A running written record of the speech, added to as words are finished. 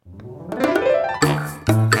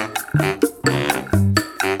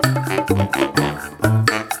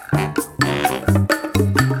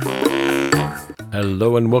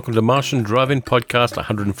Hello and welcome to Martian Drive-In Podcast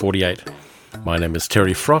 148. My name is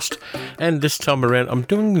Terry Frost, and this time around I'm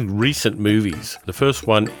doing recent movies. The first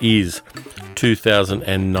one is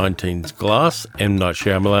 2019's Glass, M. Night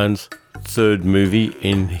Shyamalan's third movie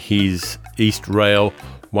in his East Rail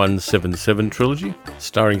 177 trilogy,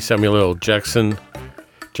 starring Samuel L. Jackson,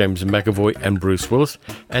 James McAvoy and Bruce Willis.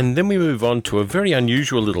 And then we move on to a very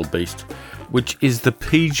unusual little beast, which is the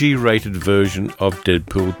PG-rated version of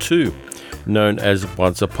Deadpool 2, known as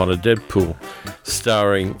Once Upon a Deadpool,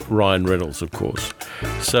 starring Ryan Reynolds, of course.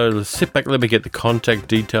 So sit back, let me get the contact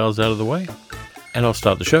details out of the way, and I'll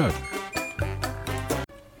start the show.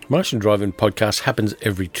 Martian Drive-In Podcast happens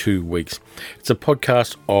every 2 weeks. It's a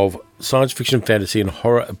podcast of science fiction, fantasy, and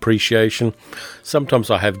horror appreciation. Sometimes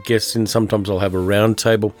I have guests in, sometimes I'll have a round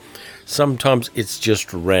table. Sometimes it's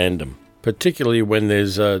just random, particularly when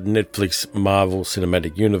there's a Netflix Marvel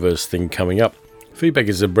Cinematic Universe thing coming up. Feedback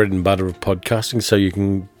is the bread and butter of podcasting, so you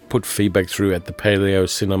can put feedback through at the Paleo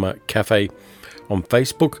Cinema Cafe on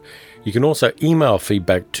Facebook. You can also email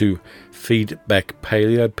feedback to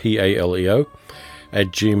feedbackpaleo, P-A-L-E-O, at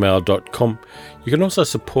gmail.com. You can also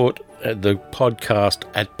support the podcast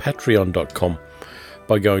at patreon.com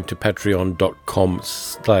by going to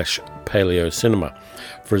patreon.com/paleocinema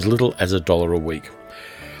for as little as $1 a week.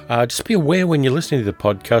 Just be aware when you're listening to the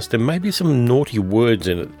podcast, there may be some naughty words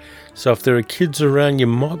in it. So if there are kids around, you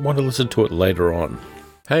might want to listen to it later on.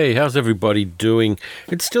 Hey, how's everybody doing?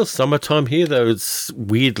 It's still summertime here, though it's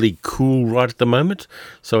weirdly cool right at the moment,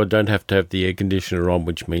 so I don't have to have the air conditioner on,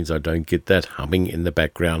 which means I don't get that humming in the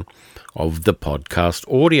background of the podcast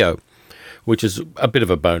audio, which is a bit of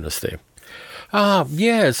a bonus there.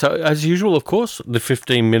 So as usual, of course, the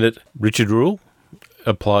 15-minute Richard rule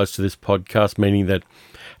applies to this podcast, meaning that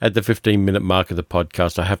at the 15-minute mark of the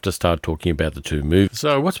podcast, I have to start talking about the two movies.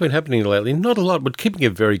 So what's been happening lately? Not a lot. We're keeping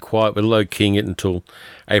it very quiet. We're low-keying it until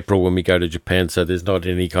April when we go to Japan, so there's not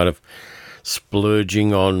any kind of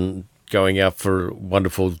splurging on going out for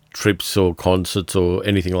wonderful trips or concerts or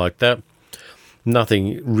anything like that.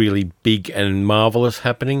 Nothing really big and marvelous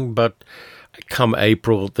happening, but come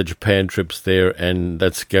April, the Japan trip's there, and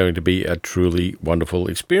that's going to be a truly wonderful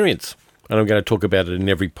experience. And I'm going to talk about it in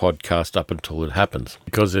every podcast up until it happens,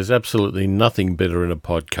 because there's absolutely nothing better in a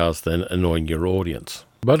podcast than annoying your audience.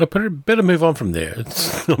 But I better move on from there.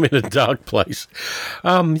 I'm in a dark place.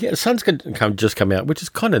 The sun's just come out, which is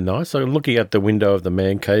kind of nice. I'm looking at the window of the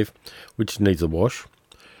man cave, which needs a wash.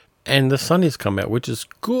 And the sun has come out, which is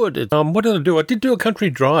good. What did I do? I did do a country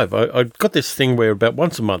drive. I got this thing where about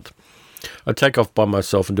once a month, I take off by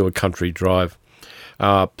myself and do a country drive.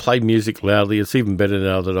 Play music loudly. It's even better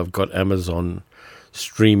now that I've got Amazon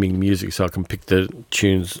streaming music, so I can pick the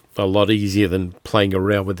tunes a lot easier than playing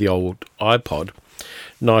around with the old iPod.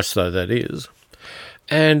 Nice though that is.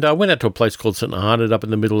 And I went out to a place called St. Arnaud up in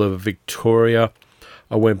the middle of Victoria.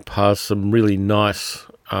 I went past some really nice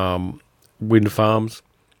wind farms,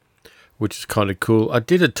 which is kind of cool. I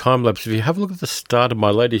did a time-lapse. If you have a look at the start of my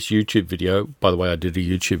latest YouTube video, by the way, I did a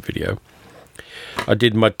YouTube video, I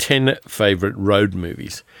did my 10 favourite road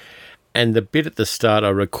movies, and the bit at the start I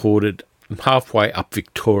recorded halfway up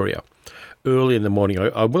Victoria, early in the morning.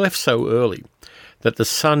 I left so early that the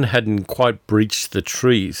sun hadn't quite breached the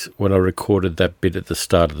trees when I recorded that bit at the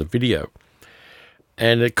start of the video,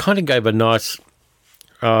 and it kind of gave a nice,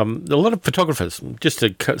 a lot of photographers, just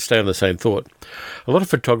to stay on the same thought, a lot of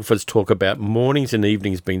photographers talk about mornings and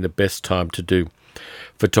evenings being the best time to do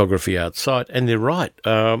photography outside, and they're right.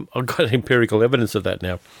 I've got empirical evidence of that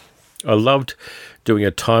now. I loved doing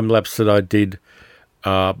a time lapse that I did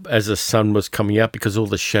as the sun was coming out, because all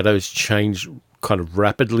the shadows change kind of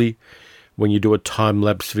rapidly when you do a time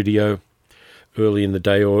lapse video early in the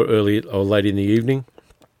day or early or late in the evening.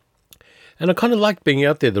 And I kind of liked being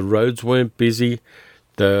out there. The roads weren't busy,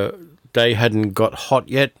 the day hadn't got hot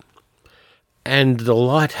yet, and the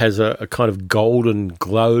light has a kind of golden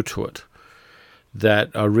glow to it that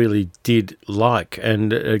I really did like,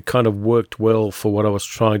 and it kind of worked well for what I was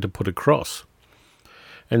trying to put across.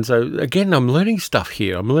 And so, again, I'm learning stuff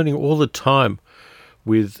here. I'm learning all the time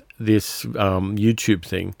with this YouTube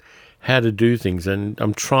thing, how to do things, and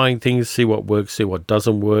I'm trying things, see what works, see what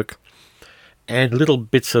doesn't work, and little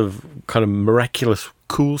bits of kind of miraculous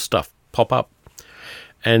cool stuff pop up.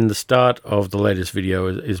 And the start of the latest video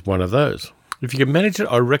is one of those. If you can manage it,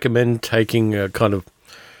 I recommend taking a kind of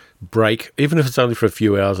break, even if it's only for a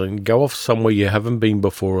few hours, and go off somewhere you haven't been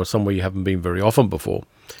before or somewhere you haven't been very often before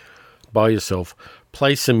by yourself.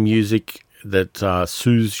 Play some music that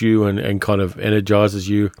soothes you and kind of energizes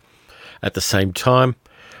you at the same time.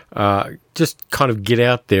 Just kind of get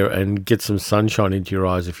out there and get some sunshine into your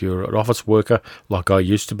eyes if you're an office worker like I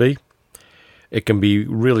used to be. it can be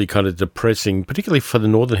really kind of depressing, particularly for the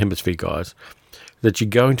Northern Hemisphere guys, that you're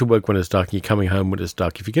going to work when it's dark and you're coming home when it's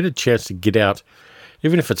dark. If you get a chance to get out,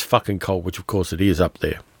 even if it's fucking cold, which of course it is up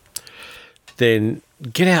there, then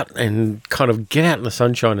get out and kind of get out in the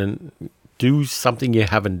sunshine and do something you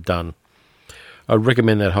haven't done. I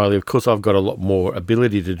recommend that highly. Of course, I've got a lot more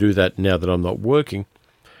ability to do that now that I'm not working,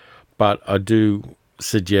 but I do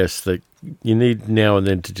suggest that you need now and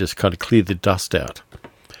then to just kind of clear the dust out.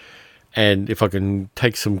 And if I can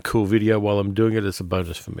take some cool video while I'm doing it, it's a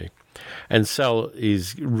bonus for me. And Sal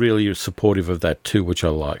is really supportive of that too, which I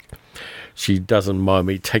like. She doesn't mind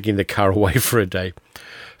me taking the car away for a day,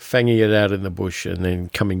 fanging it out in the bush, and then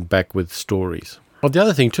coming back with stories. Well, the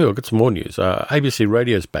other thing too, I've got some more news. ABC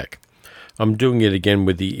Radio's back. I'm doing it again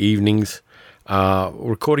with the evenings,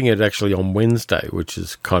 recording it actually on Wednesday, which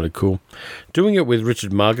is kind of cool. Doing it with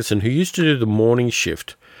Richard Margerson, who used to do the morning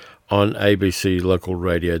shift on ABC local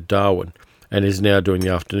radio Darwin, and is now doing the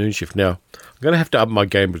afternoon shift. Now, I'm going to have to up my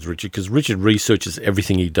game with Richard, because Richard researches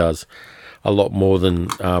everything he does a lot more than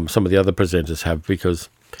some of the other presenters have, because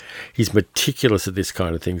he's meticulous at this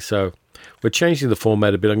kind of thing. So we're changing the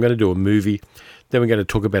format a bit. I'm going to do a movie, then we're going to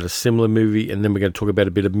talk about a similar movie, and then we're going to talk about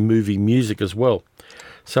a bit of movie music as well.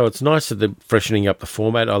 So it's nice that they're freshening up the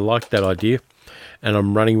format. I like that idea, and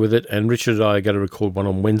I'm running with it. And Richard and I are going to record one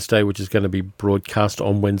on Wednesday, which is going to be broadcast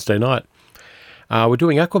on Wednesday night. We're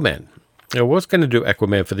doing Aquaman. I was going to do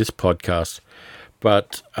Aquaman for this podcast,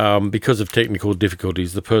 but because of technical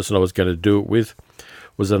difficulties, the person I was going to do it with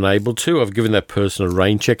was unable to. I've given that person a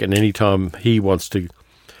rain check, and anytime he wants to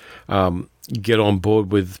get on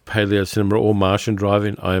board with Paleo Cinema or Martian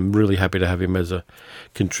Drive-In, I am really happy to have him as a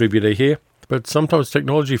contributor here. But sometimes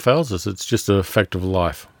technology fails us. It's just a fact of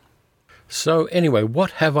life. So anyway,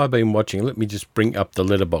 what have I been watching? Let me just bring up the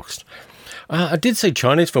letterboxd. I did see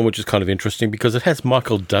Chinese film, which is kind of interesting because it has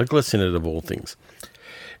Michael Douglas in it, of all things.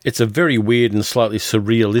 It's a very weird and slightly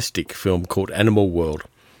surrealistic film called Animal World,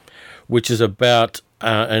 which is about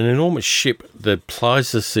an enormous ship that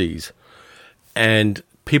plies the seas, and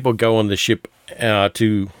people go on the ship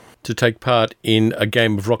to take part in a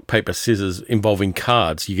game of rock, paper, scissors involving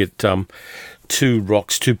cards. You get 2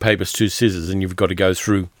 rocks, 2 papers, 2 scissors, and you've got to go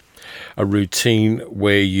through a routine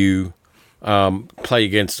where you play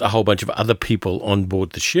against a whole bunch of other people on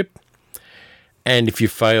board the ship. And if you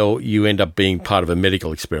fail, you end up being part of a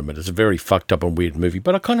medical experiment. It's a very fucked up and weird movie,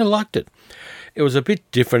 but I kind of liked it. It was a bit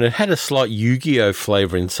different. It had a slight Yu-Gi-Oh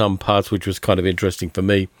flavour in some parts, which was kind of interesting for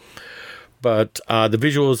me. But the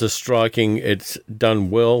visuals are striking. It's done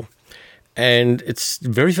well. And it's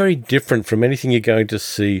very, very different from anything you're going to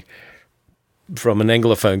see from an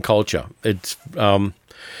Anglophone culture. It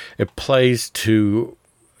plays to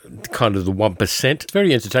kind of the 1%. It's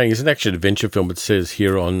very entertaining. It's an action-adventure film, it says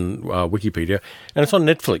here on Wikipedia, and it's on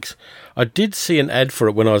Netflix. I did see an ad for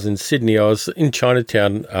it when I was in Sydney. I was in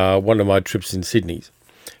Chinatown, one of my trips in Sydney,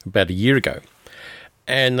 about a year ago,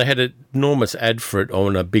 and they had an enormous ad for it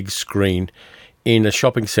on a big screen in a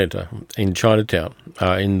shopping centre in Chinatown,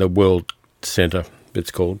 in the World Centre,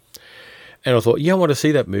 it's called. And I thought, yeah, I want to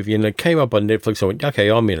see that movie, and it came up on Netflix. I went, okay,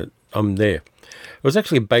 I'm in it. I'm there. It was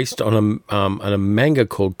actually based on a manga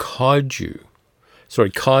called Kaiji,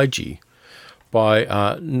 by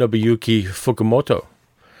Nobuyuki Fukumoto.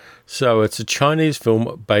 So it's a Chinese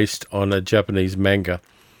film based on a Japanese manga,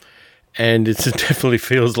 and it definitely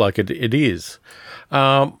feels like it is.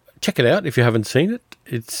 Check it out if you haven't seen it.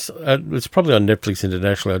 It's probably on Netflix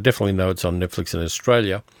internationally. I definitely know it's on Netflix in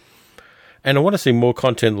Australia. And I want to see more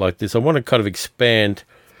content like this. I want to kind of expand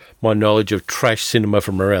my knowledge of trash cinema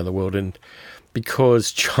from around the world, and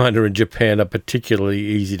because China and Japan are particularly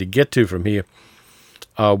easy to get to from here,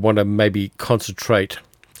 I want to maybe concentrate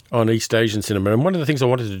on East Asian cinema. And one of the things I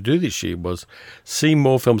wanted to do this year was see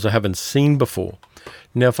more films I haven't seen before.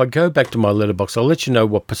 Now, if I go back to my letterbox, I'll let you know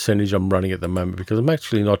what percentage I'm running at the moment, because I'm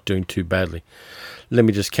actually not doing too badly. Let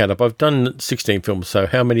me just count up. I've done 16 films, so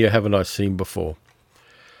how many haven't I seen before?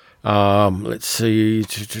 Let's see.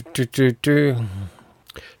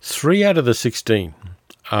 3 out of the 16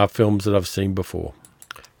 are films that I've seen before.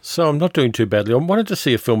 So I'm not doing too badly. I wanted to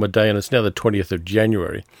see a film a day, and it's now the 20th of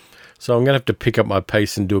January. So I'm going to have to pick up my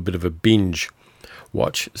pace and do a bit of a binge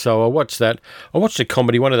watch. So I watched that. I watched a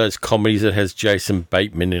comedy, one of those comedies that has Jason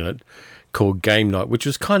Bateman in it, called Game Night, which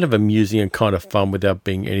was kind of amusing and kind of fun without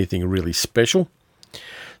being anything really special.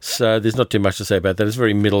 So there's not too much to say about that. It's a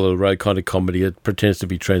very middle-of-the-road kind of comedy. It pretends to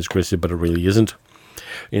be transgressive, but it really isn't,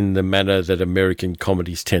 in the manner that American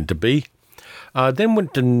comedies tend to be. Then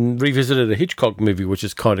went and revisited a Hitchcock movie, which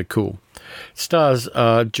is kind of cool. It stars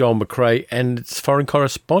Joel McCrea, and it's Foreign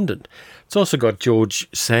Correspondent. It's also got George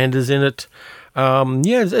Sanders in it. Yeah,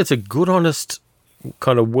 it's a good, honest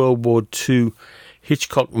kind of World War II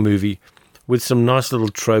Hitchcock movie with some nice little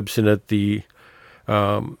tropes in it.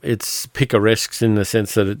 It's picaresque in the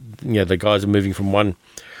sense that the guys are moving from one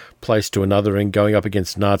place to another and going up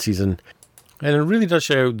against Nazis, and it really does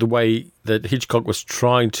show the way that Hitchcock was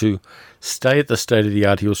trying to stay at the state of the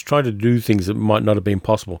art. He was trying to do things that might not have been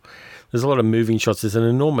possible. There's a lot of moving shots. There's an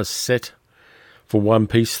enormous set for one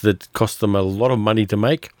piece that cost them a lot of money to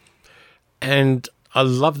make. And I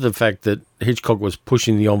love the fact that Hitchcock was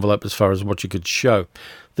pushing the envelope as far as what you could show.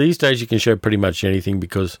 These days you can show pretty much anything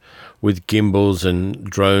because with gimbals and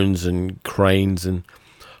drones and cranes and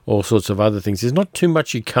all sorts of other things, there's not too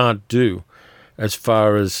much you can't do as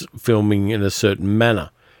far as filming in a certain manner.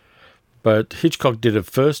 But Hitchcock did it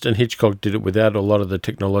first, and Hitchcock did it without a lot of the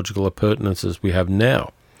technological appurtenances we have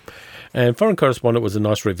now. And Foreign Correspondent was a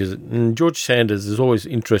nice revisit. And George Sanders is always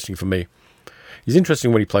interesting for me. He's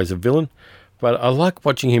interesting when he plays a villain, but I like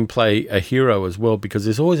watching him play a hero as well because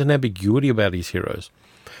there's always an ambiguity about his heroes.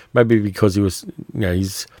 Maybe because he was,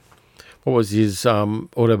 what was his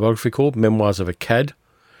autobiography called? Memoirs of a Cad.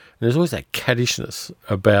 And there's always that caddishness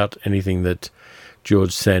about anything that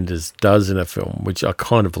George Sanders does in a film, which I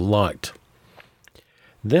kind of liked.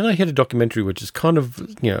 Then I had a documentary which is kind of,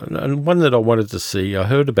 one that I wanted to see. I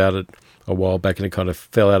heard about it a while back and it kind of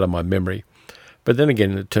fell out of my memory. But then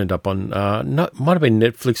again, it turned up on, might have been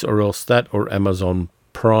Netflix or else that or Amazon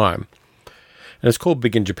Prime. And it's called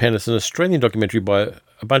Big in Japan. It's an Australian documentary by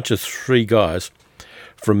a bunch of three guys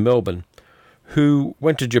from Melbourne who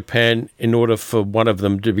went to Japan in order for one of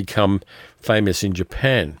them to become famous in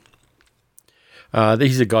Japan.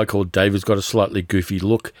 He's a guy called Dave who's got a slightly goofy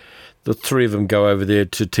look. The three of them go over there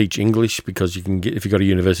to teach English because you can get, if you've got a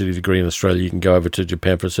university degree in Australia, you can go over to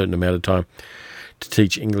Japan for a certain amount of time to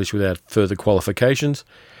teach English without further qualifications.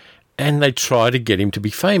 And they try to get him to be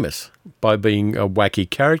famous by being a wacky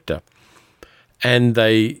character. And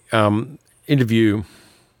they interview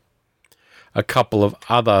a couple of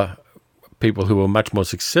other people who are much more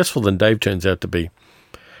successful than Dave turns out to be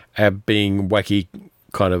at being wacky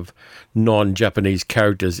kind of non-Japanese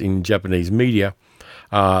characters in Japanese media.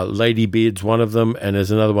 Lady Beard's one of them, and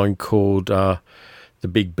there's another one called The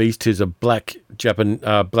Big Beast, who's a black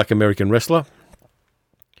American wrestler.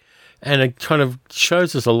 And it kind of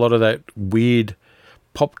shows us a lot of that weird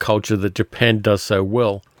pop culture that Japan does so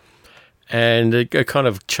well. And it kind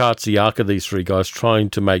of charts the arc of these three guys trying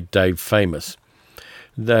to make Dave famous.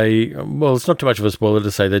 It's not too much of a spoiler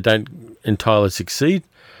to say they don't entirely succeed,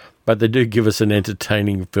 but they do give us an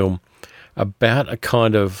entertaining film about a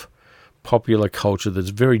kind of popular culture that's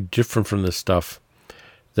very different from the stuff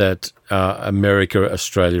that America,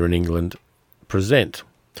 Australia, and England present.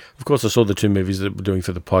 Of course, I saw the two movies that we're doing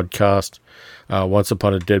for the podcast, Once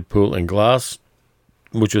Upon a Deadpool and Glass,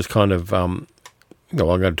 which was kind of, I'm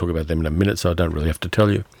going to talk about them in a minute, so I don't really have to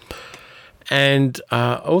tell you. And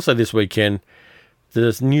also this weekend,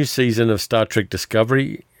 the new season of Star Trek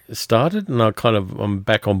Discovery started, and I'm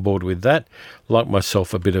back on board with that. Like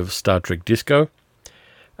myself, a bit of Star Trek disco.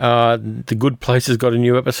 The Good Place has got a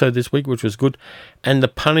new episode this week, which was good. And The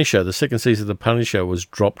Punisher, the second season of The Punisher, was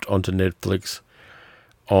dropped onto Netflix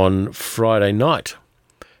on Friday night.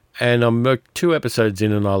 And I'm 2 episodes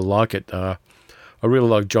in and I like it. I really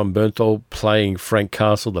like John Bernthal playing Frank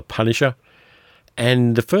Castle, the Punisher.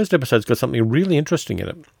 And the first episode's got something really interesting in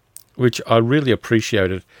it, which I really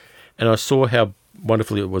appreciated. And I saw how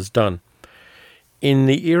wonderfully it was done. In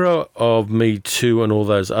the era of Me Too and all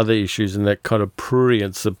those other issues and that kind of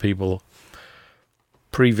prurience that people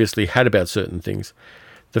previously had about certain things,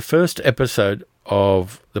 the first episode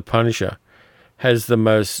of The Punisher has the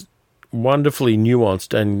most wonderfully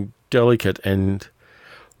nuanced and delicate and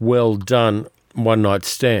well done one-night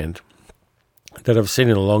stand that I've seen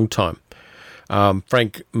in a long time.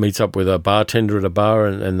 Frank meets up with a bartender at a bar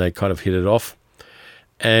and they kind of hit it off.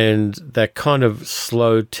 And that kind of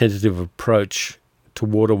slow, tentative approach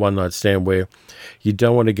toward a one-night stand where you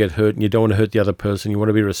don't want to get hurt and you don't want to hurt the other person, you want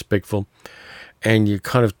to be respectful, and you're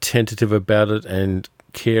kind of tentative about it and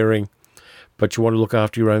caring, but you want to look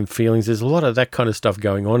after your own feelings. There's a lot of that kind of stuff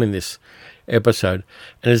going on in this episode,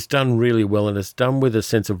 and it's done really well, and it's done with a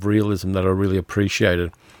sense of realism that I really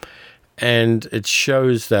appreciated. And it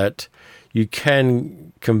shows that you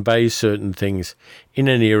can convey certain things in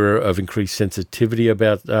an era of increased sensitivity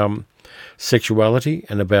about sexuality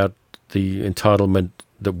and about the entitlement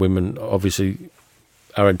that women obviously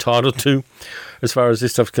are entitled to as far as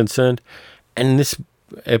this stuff's concerned. And this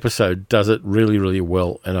episode does it really, really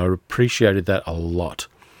well, and I appreciated that a lot.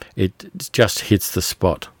 It just hits the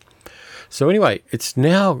spot. So anyway, it's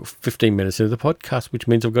now 15 minutes into the podcast, which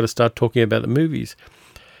means I've got to start talking about the movies.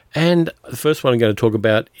 And the first one I'm going to talk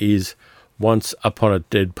about is Once Upon a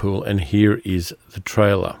Deadpool, and here is the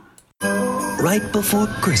trailer. Right before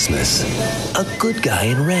Christmas, a good guy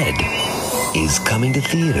in red is coming to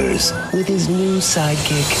theaters with his new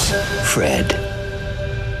sidekick, Fred.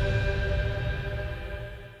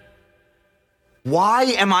 Why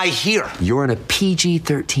am I here? You're in a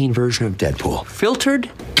PG-13 version of Deadpool, filtered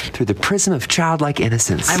through the prism of childlike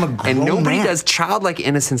innocence. I'm a grown And nobody man. does childlike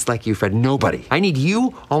innocence like you, Fred. Nobody. I need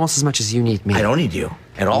you almost as much as you need me. I don't need you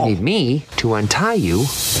at all. You need me to untie you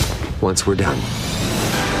once we're done.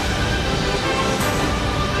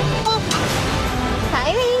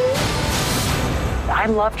 I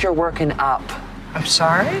loved your working up. I'm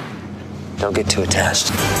sorry? Don't get too attached.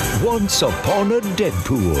 Once Upon a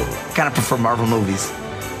Deadpool. Kind of prefer Marvel movies.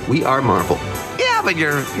 We are Marvel. Yeah, but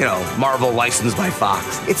you're, Marvel licensed by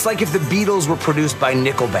Fox. It's like if the Beatles were produced by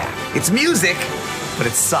Nickelback. It's music, but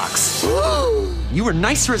it sucks. You were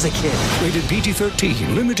nicer as a kid. Rated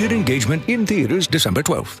PG-13. Limited engagement in theaters December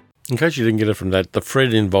 12th. In case you didn't get it from that, the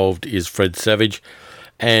Fred involved is Fred Savage,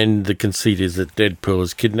 and the conceit is that Deadpool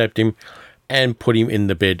has kidnapped him and put him in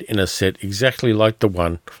the bed in a set exactly like the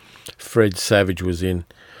one Fred Savage was in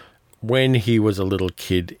when he was a little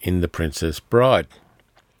kid in The Princess Bride.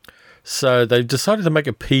 So they decided to make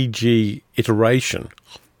a PG iteration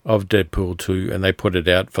of Deadpool 2, and they put it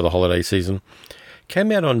out for the holiday season.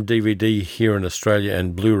 Came out on DVD here in Australia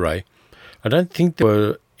and Blu-ray. I don't think there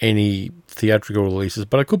were any theatrical releases,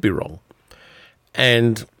 but I could be wrong.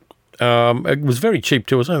 And it was very cheap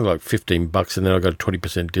too. It was only like $15, and then I got a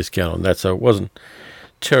 20% discount on that, so it wasn't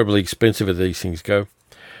terribly expensive as these things go.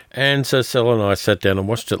 And so Sel and I sat down and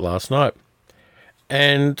watched it last night.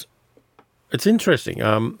 And it's interesting.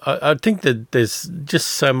 I think that there's just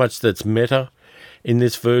so much that's meta in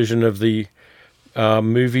this version of the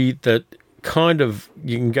movie that kind of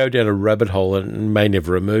you can go down a rabbit hole and may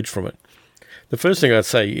never emerge from it. The first thing I'd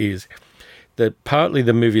say is that partly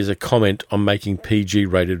the movie is a comment on making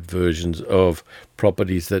PG-rated versions of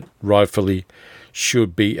properties that rightfully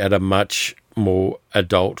should be at a much more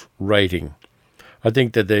adult rating. I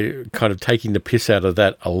think that they're kind of taking the piss out of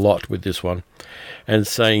that a lot with this one and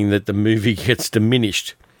saying that the movie gets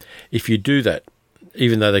diminished if you do that,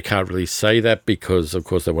 even though they can't really say that because, of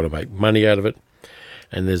course, they want to make money out of it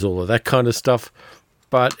and there's all of that kind of stuff.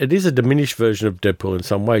 But it is a diminished version of Deadpool in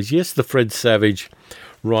some ways. Yes, the Fred Savage,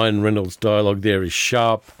 Ryan Reynolds dialogue there is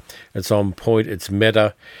sharp, it's on point, it's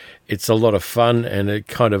meta, it's a lot of fun, and it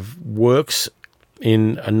kind of works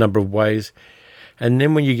in a number of ways. And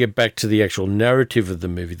then when you get back to the actual narrative of the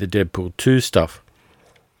movie, the Deadpool 2 stuff,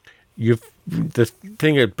 the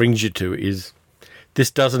thing it brings you to is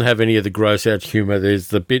this doesn't have any of the gross-out humour. There's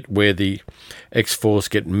the bit where the X-Force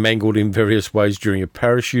get mangled in various ways during a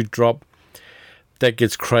parachute drop. That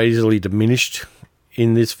gets crazily diminished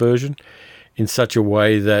in this version in such a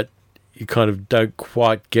way that you kind of don't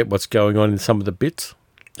quite get what's going on in some of the bits.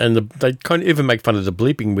 And they kind of even make fun of the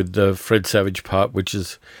bleeping with the Fred Savage part, which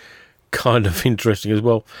is kind of interesting as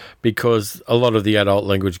well, because a lot of the adult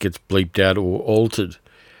language gets bleeped out or altered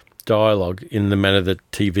dialogue in the manner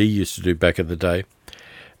that TV used to do back in the day.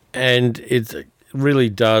 And it really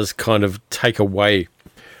does kind of take away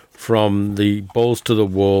from the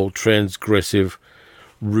balls-to-the-wall, transgressive,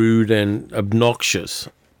 rude and obnoxious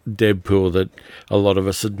Deadpool that a lot of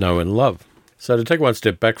us know and love. So to take one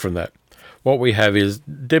step back from that, what we have is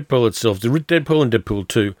Deadpool itself. Deadpool and Deadpool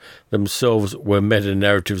 2 themselves were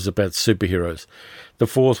meta-narratives about superheroes. The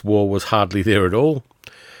Fourth Wall was hardly there at all.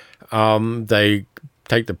 They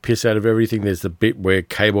take the piss out of everything. There's the bit where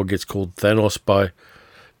Cable gets called Thanos by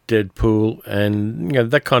Deadpool, and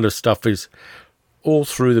that kind of stuff is all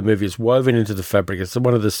through the movie. It's woven into the fabric. It's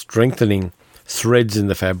one of the strengthening threads in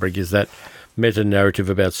the fabric is that meta-narrative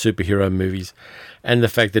about superhero movies, and the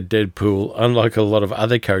fact that Deadpool, unlike a lot of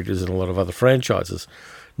other characters in a lot of other franchises,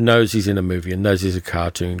 knows he's in a movie and knows he's a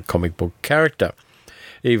cartoon comic book character,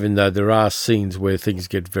 even though there are scenes where things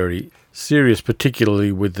get very serious,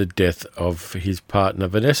 particularly with the death of his partner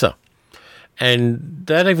Vanessa. And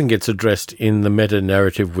that even gets addressed in the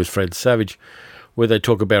meta-narrative with Fred Savage, where they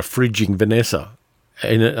talk about fridging Vanessa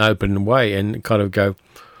in an open way and kind of go,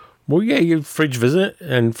 well, yeah, you fridge Vanessa.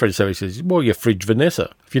 And Fred Savage says, well, you fridge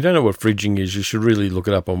Vanessa. If you don't know what fridging is, you should really look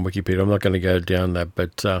it up on Wikipedia. I'm not going to go down that,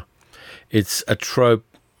 but it's a trope.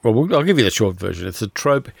 Well, I'll give you the short version. It's a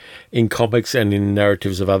trope in comics and in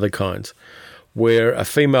narratives of other kinds, where a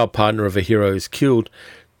female partner of a hero is killed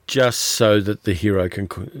just so that the hero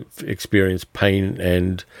can experience pain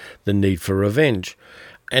and the need for revenge.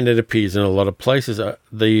 And it appears in a lot of places.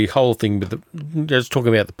 The whole thing with just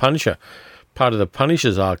talking about the Punisher, part of the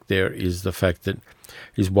Punisher's arc there is the fact that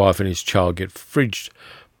his wife and his child get fridged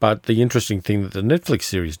But the interesting thing that the Netflix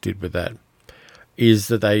series did with that is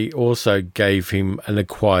that they also gave him an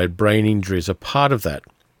acquired brain injury as a part of that.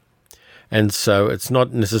 And so it's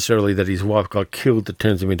not necessarily that his wife got killed that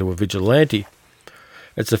turns him into a vigilante.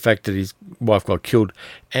 It's the fact that his wife got killed,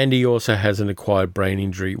 and he also has an acquired brain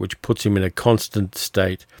injury, which puts him in a constant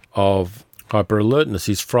state of hyper-alertness.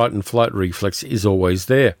 His fright and flight reflex is always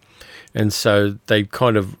there. And so they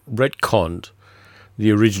kind of retconned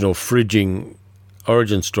the original fridging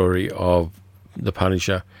origin story of the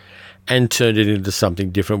Punisher and turned it into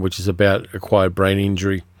something different, which is about acquired brain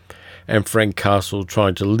injury and Frank Castle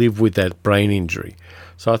trying to live with that brain injury.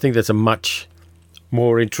 So I think that's a much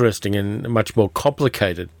more interesting and much more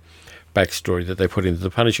complicated backstory that they put into the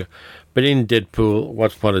Punisher. But in Deadpool,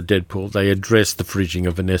 Once Upon a Deadpool, they addressed the fridging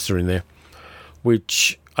of Vanessa in there,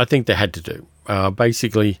 which I think they had to do.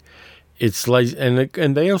 Basically, it's lazy,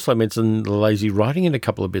 and they also mentioned the lazy writing in a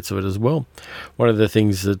couple of bits of it as well. One of the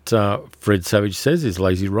things that Fred Savage says is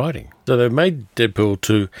lazy writing. So they've made Deadpool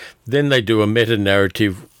 2, then they do a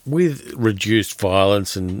meta-narrative with reduced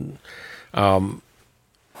violence and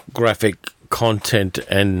graphic content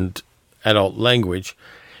and adult language,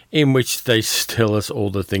 in which they tell us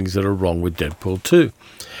all the things that are wrong with Deadpool 2.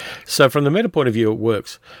 So from the meta point of view, it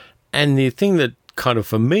works. And the thing that kind of,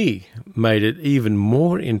 for me, made it even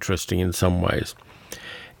more interesting in some ways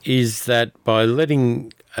is that by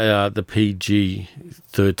letting the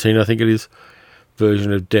PG-13, I think it is,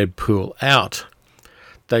 version of Deadpool out,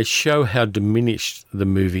 they show how diminished the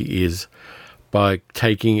movie is by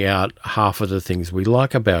taking out half of the things we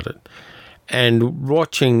like about it. And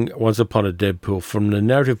watching Once Upon a Deadpool from the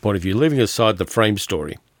narrative point of view, leaving aside the frame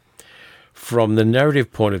story, from the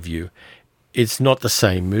narrative point of view, it's not the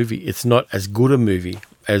same movie. It's not as good a movie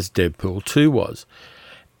as Deadpool 2 was.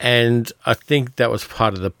 And I think that was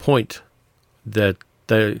part of the point that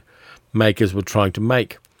the makers were trying to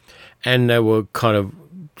make. And they were kind of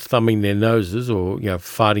thumbing their noses or,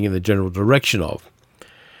 farting in the general direction of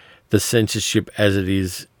the censorship as it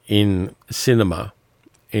is in cinema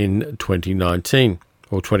in 2019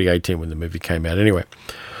 or 2018 when the movie came out anyway.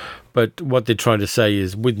 But what they're trying to say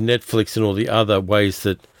is with Netflix and all the other ways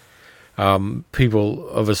that people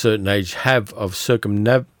of a certain age have of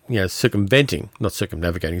circumventing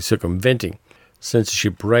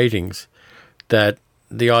censorship ratings, that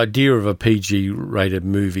the idea of a PG-rated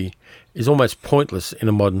movie is almost pointless in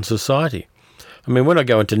a modern society. I mean, when I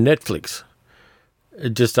go into Netflix,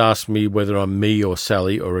 it just asks me whether I'm me or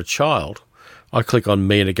Sally or a child. I click on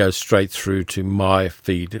me and it goes straight through to my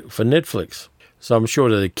feed for Netflix. So I'm sure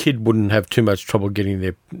that a kid wouldn't have too much trouble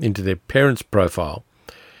getting into their parents' profile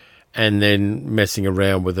and then messing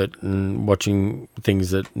around with it and watching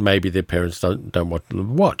things that maybe their parents don't want them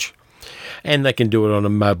to watch. And they can do it on a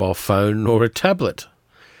mobile phone or a tablet.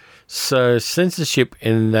 So censorship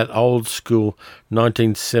in that old school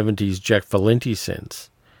 1970s Jack Valenti sense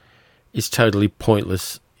is totally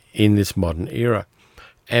pointless in this modern era.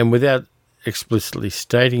 And without explicitly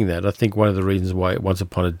stating that, I think one of the reasons why Once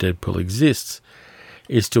Upon a Deadpool exists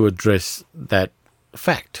is to address that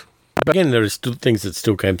fact. But again, there are still things that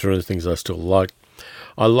still came through and things I still liked.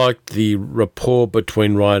 I liked the rapport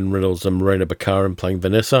between Ryan Reynolds and Marina Baccarin playing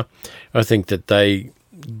Vanessa. I think that they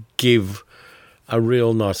give a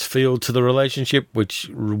real nice feel to the relationship, which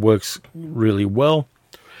works really well.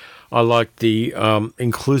 I like the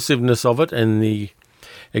inclusiveness of it and the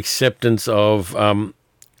acceptance of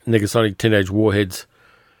Negasonic Teenage Warhead's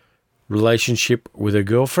relationship with her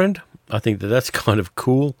girlfriend. I think that that's kind of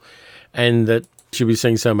cool, and that should be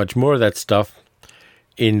seeing so much more of that stuff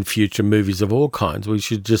in future movies of all kinds. We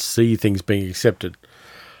should just see things being accepted.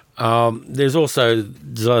 There's also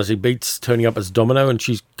Zazie Beetz turning up as Domino, and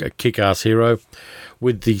she's a kick-ass hero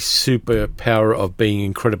with the superpower of being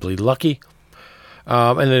incredibly lucky.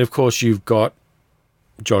 And then, of course, you've got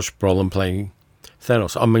Josh Brolin playing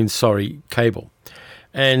Cable.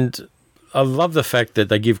 And I love the fact that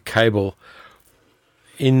they give Cable,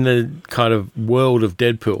 in the kind of world of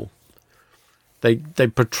Deadpool, they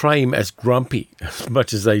portray him as grumpy as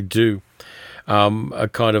much as they do. A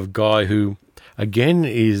kind of guy who, again,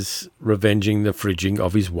 is revenging the fridging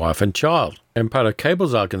of his wife and child. And part of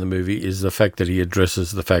Cable's arc in the movie is the fact that he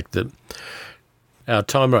addresses the fact that our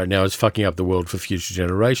time right now is fucking up the world for future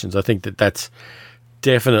generations. I think that that's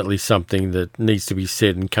definitely something that needs to be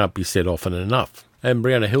said and can't be said often enough. And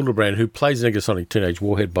Brianna Hildebrand, who plays Negasonic Teenage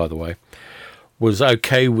Warhead, by the way, was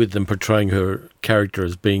okay with them portraying her character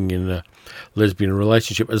as being in a lesbian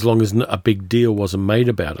relationship as long as a big deal wasn't made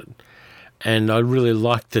about it. And I really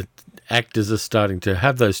like that actors are starting to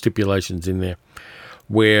have those stipulations in there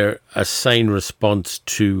where a sane response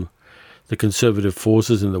to the conservative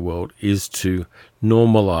forces in the world is to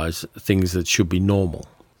normalise things that should be normal.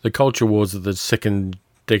 The culture wars of the second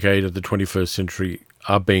decade of the 21st century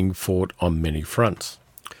are being fought on many fronts.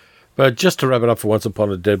 But just to wrap it up for Once Upon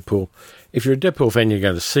a Deadpool, if you're a Deadpool fan, you're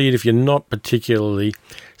going to see it. If you're not particularly,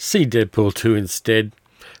 see Deadpool 2 instead.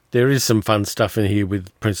 There is some fun stuff in here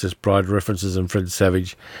with Princess Bride references, and Fred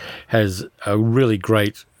Savage has a really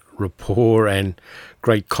great rapport and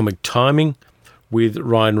great comic timing with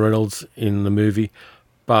Ryan Reynolds in the movie.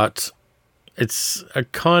 But it's a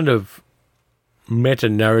kind of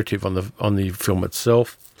meta-narrative on the film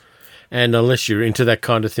itself. And unless you're into that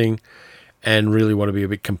kind of thing and really want to be a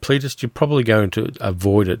bit completist, you're probably going to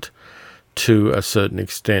avoid it to a certain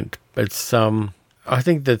extent. It's I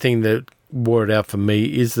think the thing that wore it out for me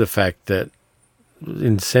is the fact that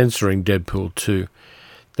in censoring Deadpool 2,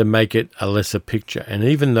 they make it a lesser picture. And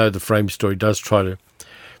even though the frame story does try to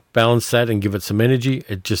balance that and give it some energy,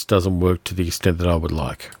 it just doesn't work to the extent that I would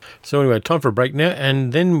like. So anyway, time for a break now,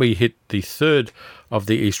 and then we hit the third of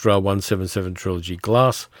the East Rail 177 trilogy,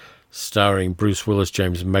 Glass, starring Bruce Willis,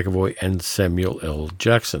 James McAvoy, and Samuel L.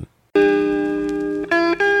 Jackson.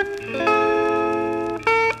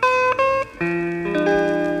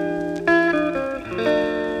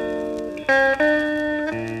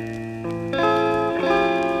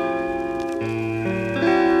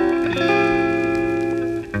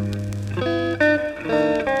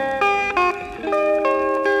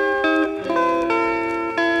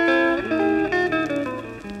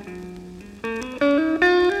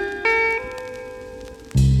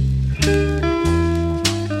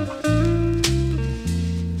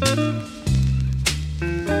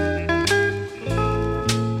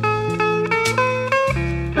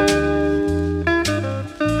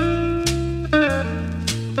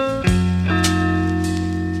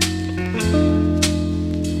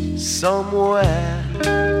 Somewhere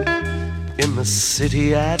in the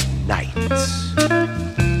city at night,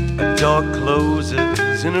 a door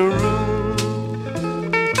closes in a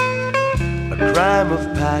room. A crime of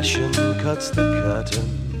passion cuts the curtain.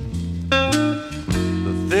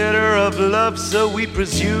 The theater of love, so we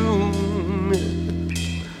presume.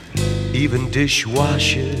 Even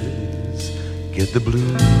dishwashers get the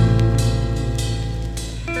blues.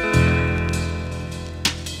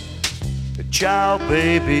 Ciao,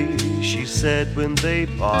 baby, she said when they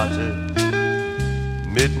parted.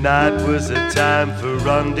 Midnight was a time for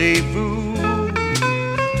rendezvous.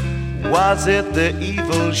 Was it the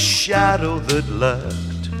evil shadow that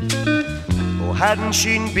lurked? Or hadn't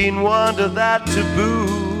she been warned of that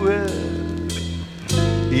taboo?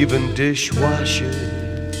 Even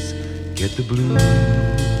dishwashers get the blues.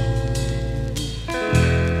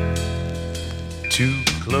 Too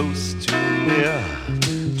close, too near,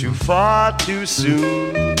 too far, too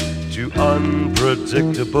soon, too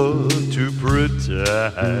unpredictable to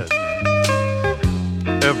pretend.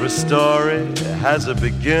 Every story has a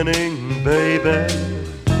beginning, baby,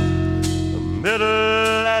 a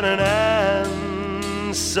middle and an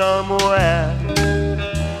end. Somewhere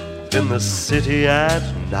in the city at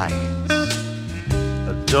night,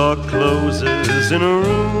 a door closes in a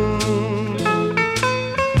room.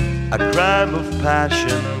 A crime of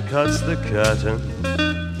passion cuts the curtain.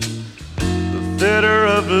 Theater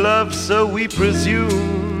of love, so we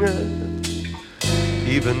presume.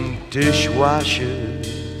 Even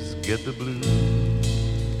dishwashers get the blues.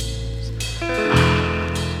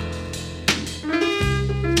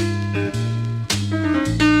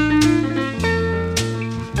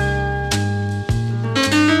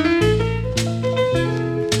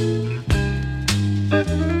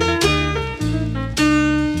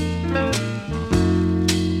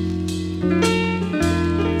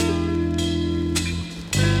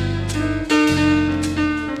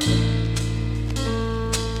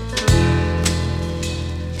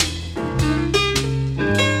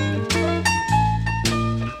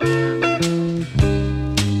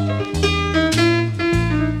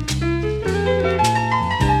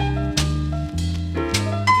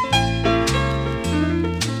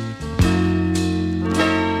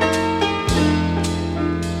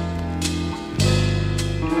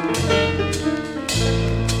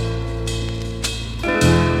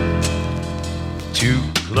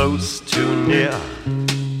 Close, too near,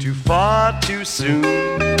 too far, too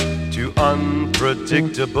soon, too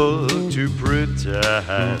unpredictable to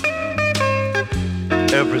pretend.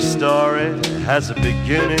 Every story has a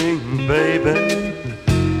beginning, baby,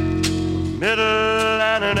 middle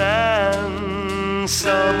and an end.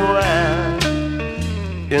 Somewhere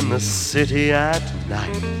in the city at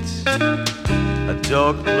night, a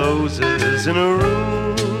door closes in a room.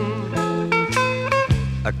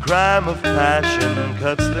 A crime of passion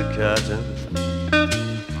cuts the curtain.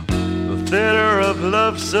 The theater of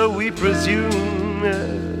love, so we presume.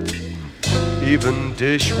 Even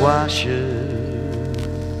dishwashers.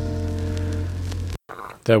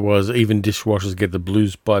 That was Even Dishwashers Get the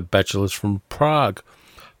Blues by Bachelors from Prague.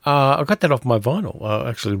 I got that off my vinyl. I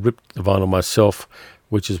actually ripped the vinyl myself,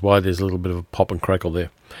 which is why there's a little bit of a pop and crackle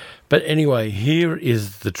there. But anyway, here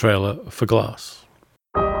is the trailer for Glass.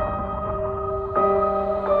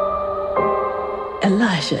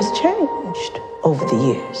 Elijah has changed over the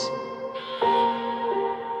years.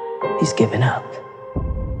 He's given up.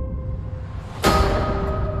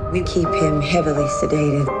 We keep him heavily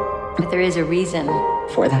sedated. But there is a reason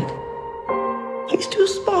for that. He's too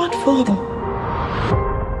smart for them.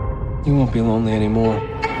 You won't be lonely anymore.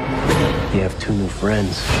 You have 2 new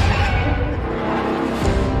friends.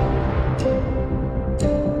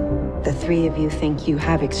 The 3 of you think you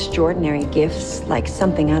have extraordinary gifts, like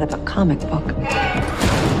something out of a comic book.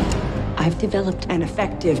 I've developed an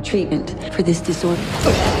effective treatment for this disorder.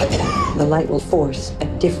 The light will force a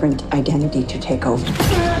different identity to take over.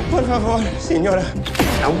 Por favor, señora.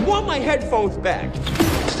 I want my headphones back.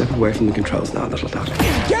 Step away from the controls now, little dog.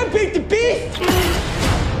 Can't beat the beast!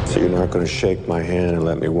 So you're not going to shake my hand and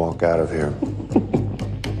let me walk out of here?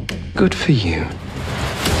 Good for you.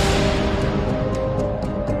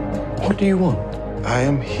 What do you want? I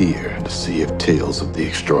am here to see if tales of the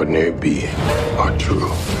extraordinary being are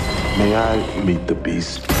true. May I meet the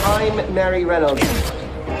beast? I'm Mary Reynolds.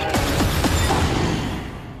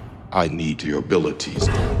 I need your abilities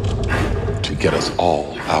to get us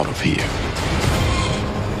all out of here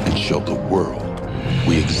and show the world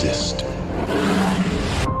we exist.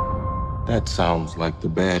 That sounds like the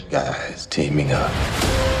bad guys teaming up.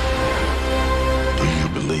 Do you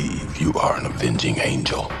believe you are an avenging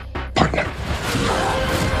angel, partner?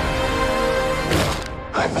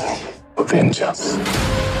 I believe. Avenge us.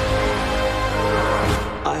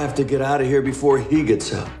 I have to get out of here before he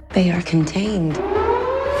gets out. They are contained.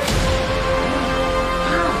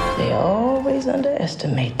 They always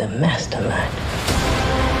underestimate the mastermind.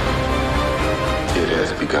 It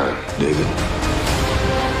has begun, David.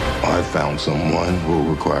 I found someone who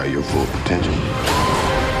will require your full potential.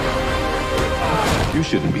 You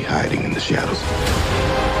shouldn't be hiding in the shadows.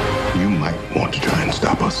 You might want to try and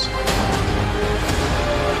stop us.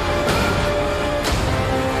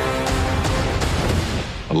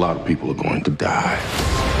 A lot of people are going to die.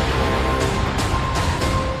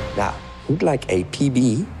 Now, who'd like a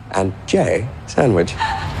PB and J sandwich?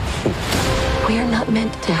 We are not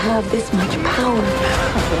meant to have this much power.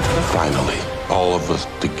 Finally, all of us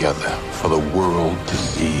together for the world to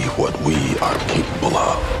see what we are capable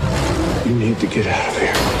of. You need to get out of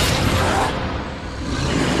here.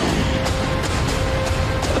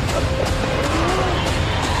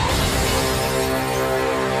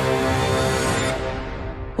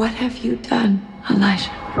 What have you done, Elijah?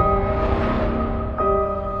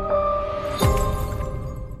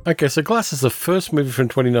 Okay, so Glass is the first movie from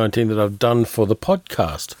 2019 that I've done for the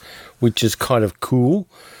podcast, which is kind of cool.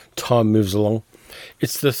 Time moves along.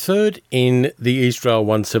 It's the third in the Israel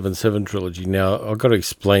 177 trilogy. Now, I've got to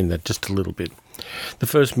explain that just a little bit. The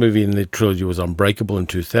first movie in the trilogy was Unbreakable in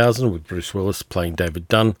 2000 with Bruce Willis playing David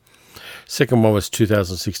Dunn. Second one was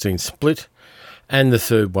 2016 Split. And the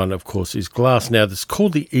third one, of course, is Glass. Now, it's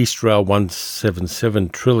called the Israel 177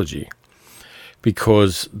 trilogy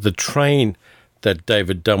because the train that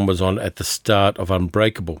David Dunn was on at the start of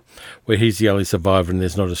Unbreakable, where he's the only survivor and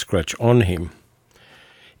there's not a scratch on him,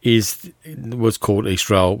 was called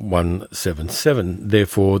Israel 177.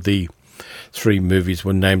 Therefore, the 3 movies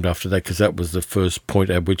were named after that because that was the first point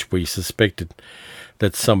at which we suspected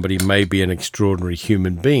that somebody may be an extraordinary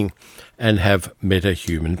human being and have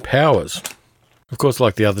metahuman powers. Of course,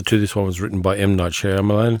 like the other 2, this one was written by M. Night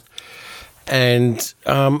Shyamalan, and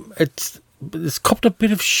it's copped a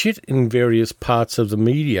bit of shit in various parts of the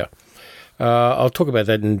media. I'll talk about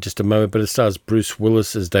that in just a moment, but it stars Bruce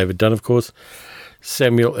Willis as David Dunn, of course.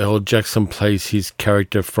 Samuel L. Jackson plays his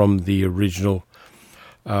character from the original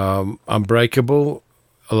Unbreakable,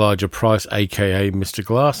 Elijah Price, a.k.a. Mr.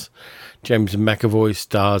 Glass. James McAvoy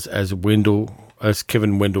stars as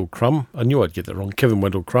Kevin Wendell Crumb. I knew I'd get that wrong. Kevin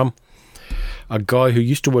Wendell Crumb. A guy who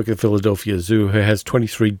used to work at the Philadelphia Zoo who has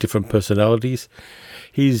 23 different personalities.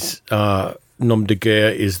 His nom de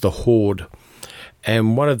guerre is the Horde,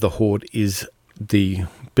 and one of the Horde is the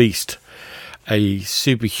Beast, a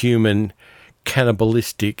superhuman,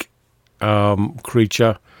 cannibalistic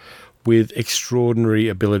creature with extraordinary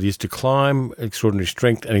abilities to climb, extraordinary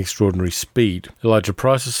strength, and extraordinary speed. Elijah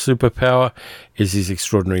Price's superpower is his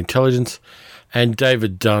extraordinary intelligence, and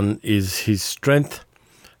David Dunn is his strength,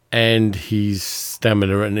 and his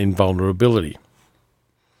stamina and invulnerability,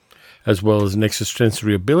 as well as an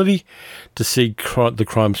extrasensory ability to see the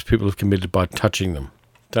crimes people have committed by touching them.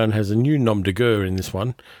 Dunn has a new nom de guerre in this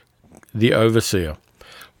one, the Overseer.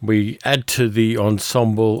 We add to the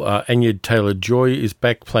ensemble, Anya Taylor-Joy is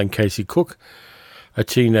back playing Casey Cook, a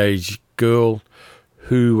teenage girl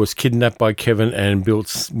who was kidnapped by Kevin and built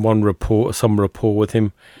some rapport with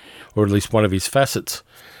him, or at least one of his facets,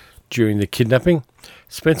 during the kidnapping.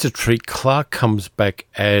 Spencer Treat Clark comes back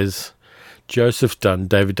as Joseph Dunn,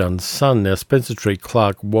 David Dunn's son. Now, Spencer Treat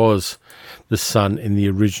Clark was the son in the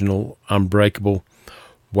original Unbreakable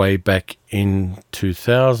way back in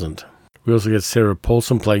 2000. We also get Sarah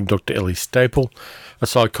Paulson playing Dr. Ellie Staple, a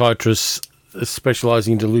psychiatrist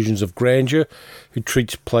specialising in delusions of grandeur who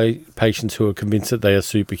treats patients who are convinced that they are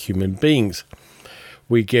superhuman beings.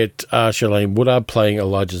 We get Shailene Woodard playing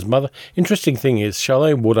Elijah's mother. Interesting thing is,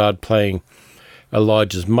 Shailene Woodard playing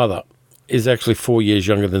Elijah's mother is actually 4 years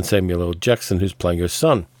younger than Samuel L. Jackson, who's playing her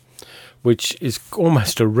son, which is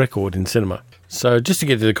almost a record in cinema. So just to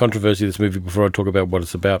get to the controversy of this movie before I talk about what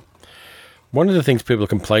it's about, one of the things people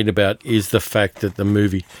complain about is the fact that the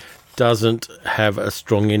movie doesn't have a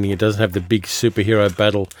strong ending. It doesn't have the big superhero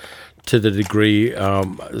battle to the degree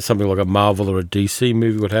something like a Marvel or a DC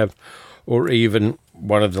movie would have, or even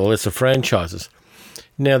one of the lesser franchises.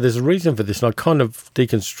 Now, there's a reason for this, and I kind of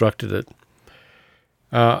deconstructed it.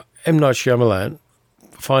 M. Night Shyamalan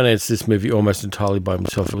financed this movie almost entirely by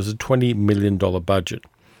himself. It was a $20 million budget.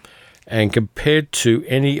 And compared to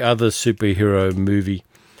any other superhero movie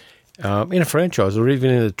in a franchise or even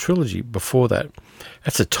in a trilogy before that,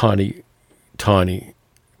 that's a tiny, tiny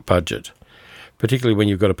budget. Particularly when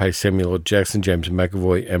you've got to pay Samuel L. Jackson, James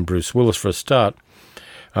McAvoy, and Bruce Willis for a start.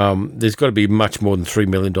 There's got to be much more than $3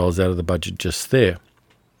 million out of the budget just there.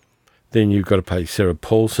 Then you've got to pay Sarah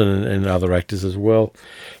Paulson and other actors as well.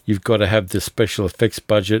 You've got to have the special effects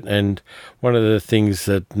budget, and one of the things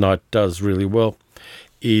that Night does really well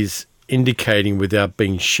is indicating, without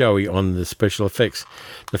being showy on the special effects,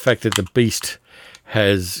 the fact that the Beast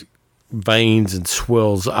has veins and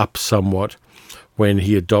swells up somewhat when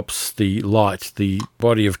he adopts the light, the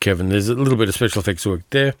body of Kevin. There's a little bit of special effects work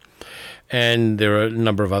there, and there are a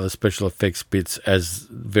number of other special effects bits as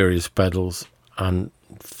various battles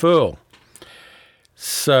unfurl.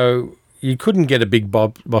 So you couldn't get a big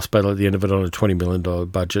boss battle at the end of it on a $20 million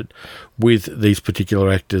budget with these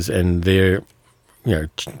particular actors and their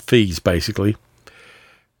fees, basically,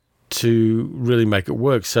 to really make it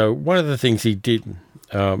work. So one of the things he did,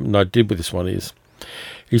 Night did with this one is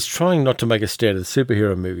he's trying not to make a standard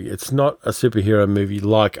superhero movie. It's not a superhero movie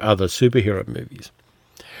like other superhero movies.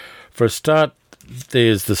 For a start,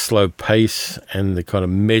 there's the slow pace and the kind of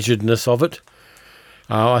measuredness of it.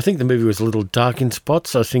 I think the movie was a little dark in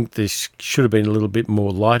spots. I think there should have been a little bit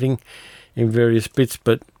more lighting in various bits,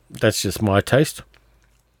 but that's just my taste.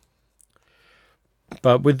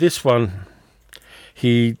 But with this one,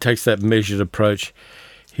 he takes that measured approach.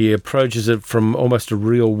 He approaches it from almost a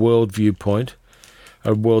real-world viewpoint,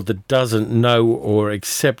 a world that doesn't know or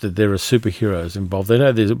accept that there are superheroes involved. They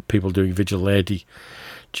know there's people doing vigilante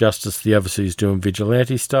justice, the Overseas doing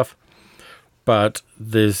vigilante stuff, but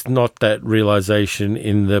there's not that realization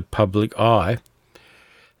in the public eye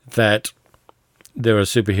that there are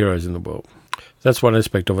superheroes in the world. That's one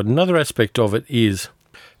aspect of it. Another aspect of it is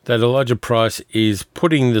that Elijah Price is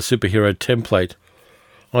putting the superhero template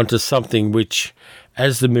onto something which,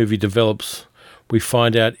 as the movie develops, we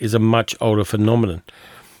find out is a much older phenomenon.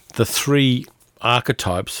 The three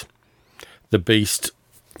archetypes, the Beast,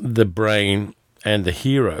 the Brain, and the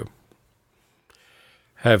Hero,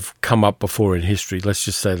 have come up before in history. Let's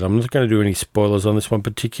just say that. I'm not going to do any spoilers on this one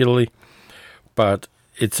particularly, but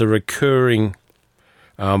it's a recurring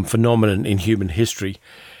phenomenon in human history.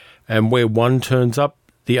 And where one turns up,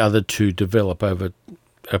 the other two develop over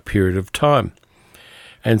a period of time.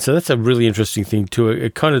 And so that's a really interesting thing too.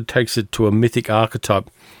 It kind of takes it to a mythic archetype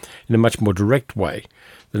in a much more direct way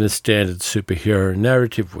than a standard superhero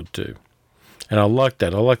narrative would do. And I like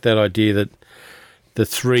that. I like that idea that the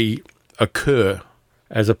three occur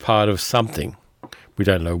as a part of something. We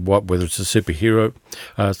don't know what, whether it's a superhero,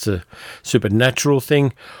 it's a supernatural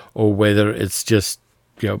thing, or whether it's just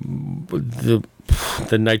the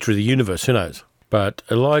nature of the universe. Who knows? But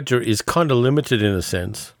Elijah is kind of limited in a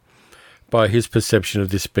sense by his perception of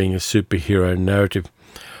this being a superhero narrative,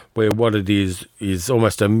 where what it is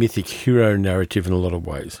almost a mythic hero narrative in a lot of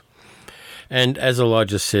ways. And as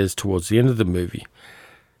Elijah says towards the end of the movie,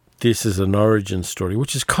 this is an origin story,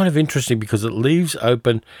 which is kind of interesting because it leaves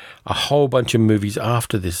open a whole bunch of movies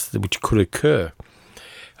after this which could occur.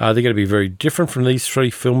 They're going to be very different from these three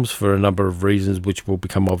films for a number of reasons, which will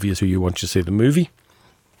become obvious when you want to see the movie.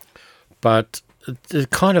 But it's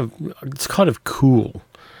kind of cool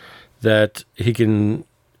that he can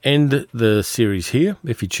end the series here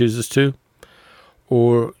if he chooses to,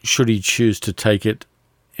 or should he choose to take it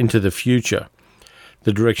into the future.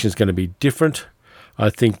 The direction is going to be different. I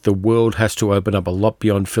think the world has to open up a lot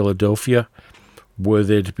beyond Philadelphia were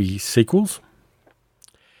there to be sequels.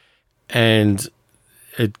 And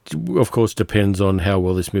it, of course, depends on how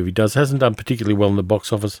well this movie does. It hasn't done particularly well in the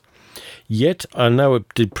box office yet. I know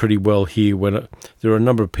it did pretty well here when there were a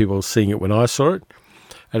number of people seeing it when I saw it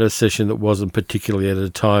at a session that wasn't particularly at a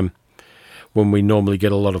time when we normally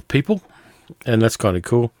get a lot of people, and that's kind of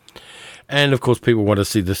cool. And, of course, people want to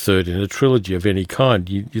see the third in a trilogy of any kind.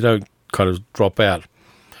 You don't kind of drop out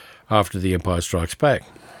after The Empire Strikes Back.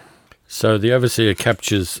 So the Overseer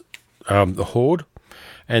captures the Horde,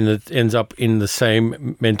 and it ends up in the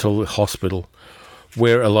same mental hospital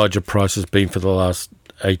where Elijah Price has been for the last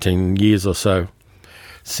 18 years or so,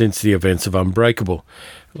 since the events of Unbreakable.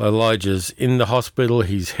 Elijah's in the hospital.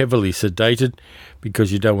 He's heavily sedated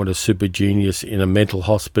because you don't want a super genius in a mental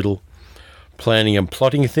hospital planning and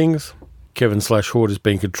plotting things. Kevin/Horde is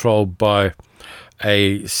being controlled by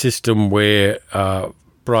a system where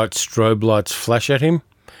bright strobe lights flash at him,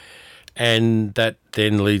 and that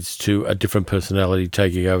then leads to a different personality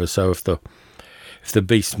taking over. So if the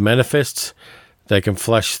beast manifests, they can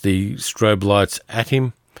flash the strobe lights at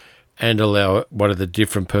him and allow one of the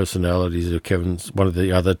different personalities of one of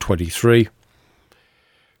the other 23,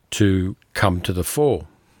 to come to the fore.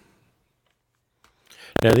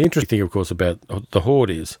 Now, the interesting thing, of course, about the Horde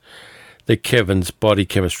is that Kevin's body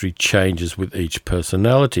chemistry changes with each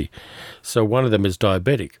personality. So one of them is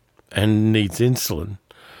diabetic and needs insulin,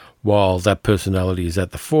 while that personality is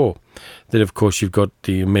at the fore. Then, of course, you've got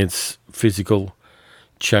the immense physical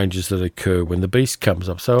changes that occur when the beast comes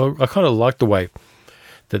up. So I kind of like the way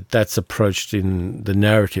that that's approached in the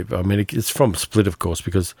narrative. I mean, it's from Split, of course,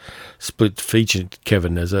 because Split featured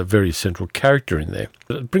Kevin as a very central character in there.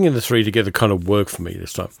 But bringing the three together kind of worked for me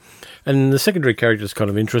this time. And the secondary character is kind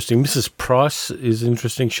of interesting. Mrs. Price is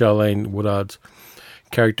interesting, Charlene Woodard's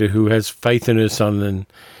character, who has faith in her son and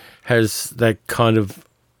has that kind of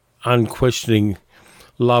unquestioning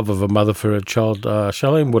love of a mother for her child.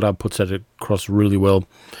 Charlene Woodard puts that across really well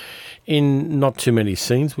in not too many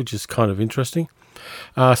scenes, which is kind of interesting.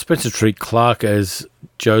 Spencer Treat Clark as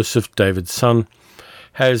Joseph, David's son,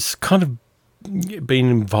 has kind of been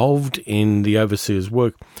involved in the Overseer's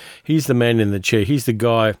work. He's the man in the chair. He's the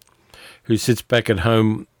guy who sits back at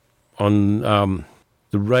home on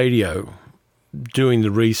the radio doing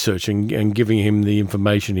the research and giving him the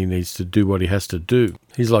information he needs to do what he has to do.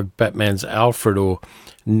 He's like Batman's Alfred or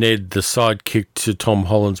Ned, the sidekick to Tom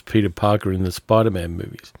Holland's Peter Parker in the Spider-Man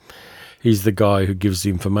movies. He's the guy who gives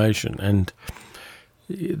the information. And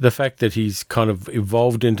the fact that he's kind of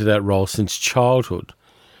evolved into that role since childhood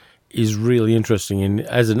is really interesting. And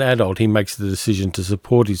as an adult, he makes the decision to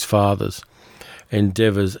support his father's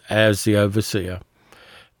endeavours as the Overseer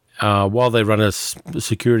while they run a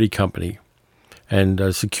security company and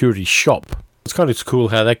a security shop. It's kind of cool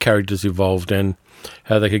how that character's evolved and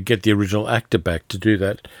how they could get the original actor back to do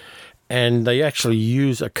that. And they actually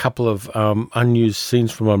use a couple of unused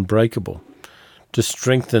scenes from Unbreakable to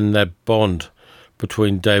strengthen that bond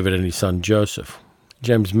between David and his son Joseph.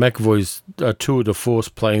 James McAvoy's a tour de force,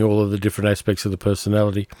 playing all of the different aspects of the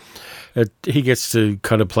personality. He gets to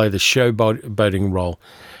kind of play the showboating role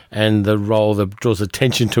and the role that draws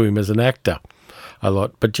attention to him as an actor a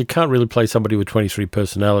lot. But you can't really play somebody with 23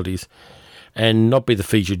 personalities and not be the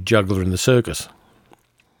featured juggler in the circus.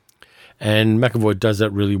 And McAvoy does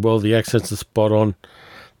that really well. The accents are spot on.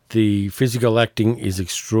 The physical acting is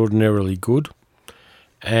extraordinarily good.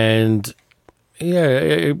 And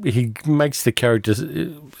yeah, he makes the characters,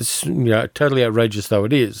 totally outrageous though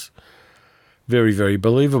it is, very, very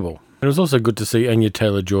believable. And it was also good to see Anya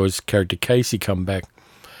Taylor-Joy's character Casey come back,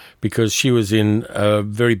 because she was in a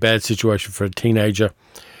very bad situation for a teenager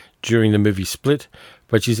during the movie Split,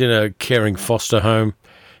 but she's in a caring foster home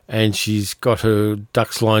and she's got her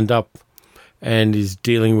ducks lined up and is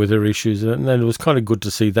dealing with her issues. And it was kind of good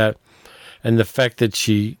to see that. And the fact that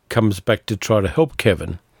she comes back to try to help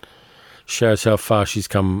Kevin shows how far she's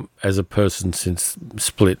come as a person since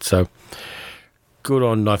Split. So good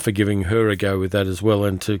on Knight for giving her a go with that as well,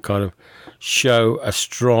 and to kind of show a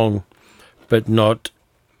strong but not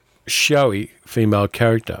showy female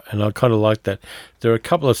character. And I kind of like that. There are a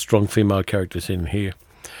couple of strong female characters in here,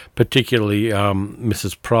 particularly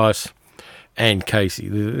Mrs. Price and Casey.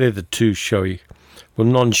 They're the two showy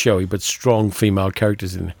well, non-showy but strong female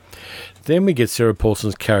characters in there. Then we get Sarah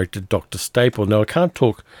Paulson's character, Dr. Staple. Now, I can't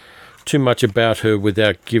talk too much about her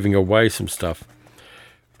without giving away some stuff,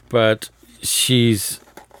 but she's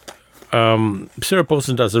Sarah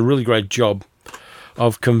Paulson does a really great job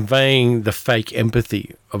of conveying the fake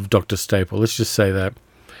empathy of Dr. Staple, let's just say that,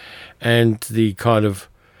 and the kind of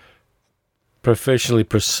professionally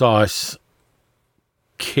precise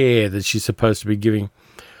care that she's supposed to be giving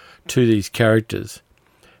to these characters.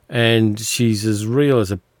 And she's as real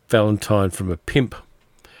as a Valentine from a pimp,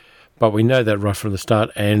 but we know that right from the start,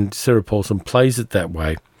 and Sarah Paulson plays it that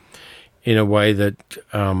way, in a way that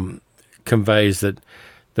conveys that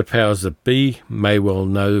the powers that be may well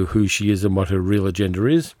know who she is and what her real agenda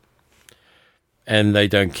is, and they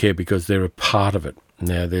don't care because they're a part of it.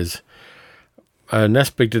 Now, there's an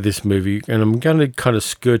aspect of this movie, and I'm going to kind of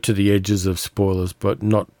skirt to the edges of spoilers, but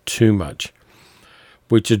not too much,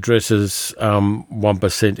 which addresses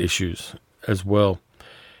 1% issues as well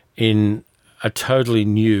in a totally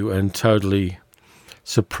new and totally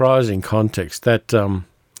surprising context. That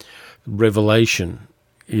revelation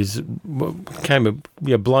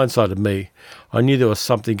blindsided me. I knew there was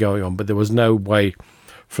something going on, but there was no way,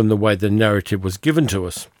 from the way the narrative was given to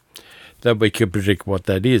us, that we could predict what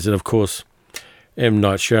that is. And of course, M.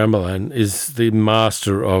 Night Shyamalan is the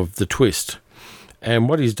master of the twist. And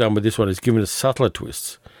what he's done with this one is given us subtler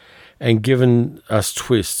twists and given us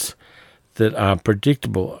twists that are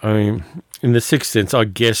predictable. I mean, in The Sixth Sense, I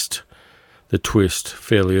guessed the twist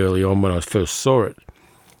fairly early on when I first saw it.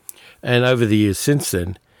 And over the years since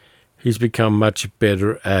then, he's become much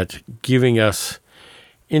better at giving us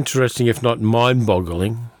interesting, if not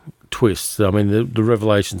mind-boggling, twists. I mean, the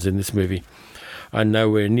revelations in this movie are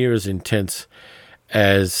nowhere near as intense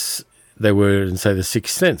as they were in, say, The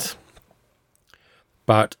Sixth Sense.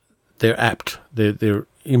 But they're apt. They're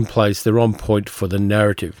in place. They're on point for the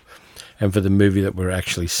narrative and for the movie that we're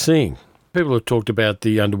actually seeing. People have talked about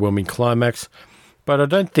the underwhelming climax, but I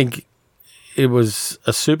don't think it was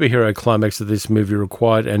a superhero climax that this movie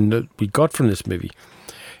required and that we got from this movie.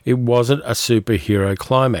 It wasn't a superhero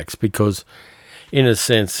climax because, in a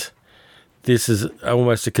sense, this is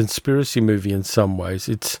almost a conspiracy movie in some ways.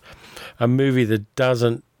 It's a movie that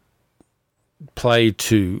doesn't play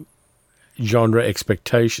to genre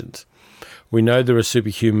expectations. We know there are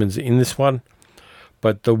superhumans in this one,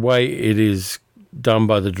 but the way it is done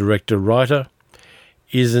by the director-writer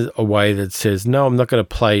isn't a way that says, no, I'm not going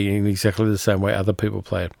to play in exactly the same way other people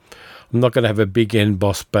play it. I'm not going to have a big end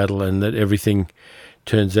boss battle and that everything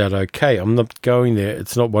turns out okay. I'm not going there.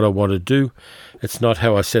 It's not what I want to do. It's not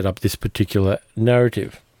how I set up this particular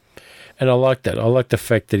narrative. And I like that. I like the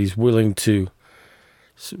fact that he's willing to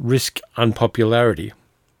risk unpopularity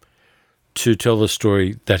to tell the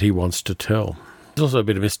story that he wants to tell. There's also a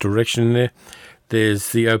bit of misdirection in there.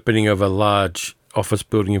 There's the opening of a large office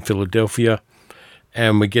building in Philadelphia,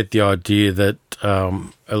 and we get the idea that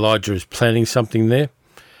Elijah is planning something there,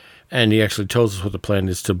 and he actually tells us what the plan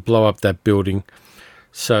is, to blow up that building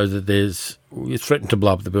so that it's threatened to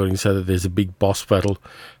blow up the building so that there's a big boss battle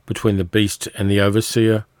between the Beast and the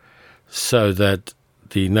Overseer, so that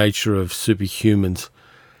the nature of superhumans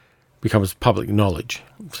becomes public knowledge.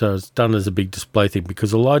 So it's done as a big display thing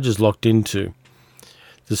because Elijah's locked into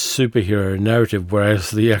the superhero narrative,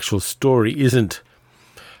 whereas the actual story isn't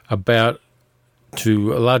about,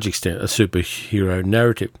 to a large extent, a superhero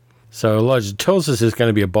narrative. So Elijah tells us there's going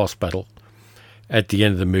to be a boss battle at the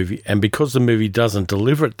end of the movie, and because the movie doesn't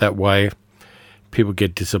deliver it that way, people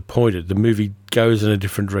get disappointed. The movie goes in a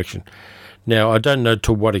different direction. Now, I don't know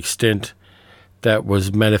to what extent that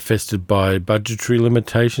was manifested by budgetary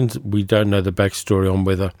limitations. We don't know the backstory on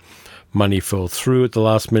whether money fell through at the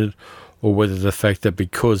last minute or whether the fact that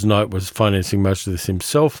because Knight was financing most of this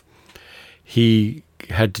himself, he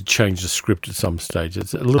had to change the script at some stage.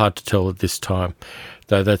 It's a little hard to tell at this time,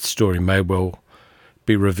 though that story may well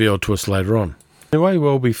be revealed to us later on. There may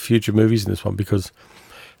well be future movies in this one because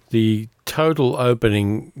the total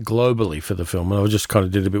opening globally for the film, and I just kind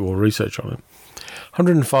of did a bit more research on it,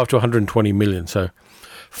 105 to 120 million, so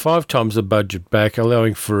 5 times the budget back,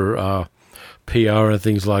 allowing for PR and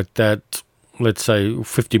things like that. Let's say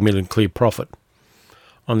 50 million clear profit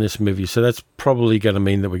on this movie. So that's probably going to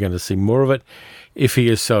mean that we're going to see more of it if he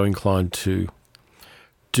is so inclined to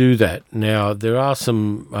do that. Now, there are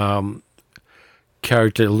some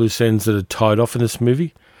character loose ends that are tied off in this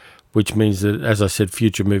movie, which means that, as I said,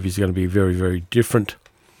 future movies are going to be very, very different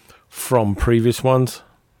from previous ones.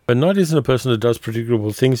 But Knight isn't a person that does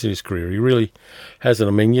predictable things in his career. He really hasn't.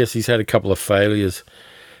 I mean, yes, he's had a couple of failures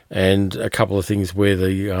and a couple of things where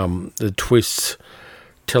the twists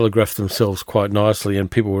telegraphed themselves quite nicely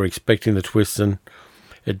and people were expecting the twists and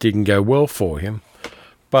it didn't go well for him.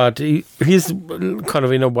 But he's kind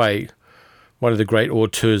of, in a way, one of the great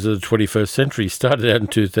auteurs of the 21st century. He started out in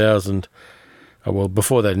 2000,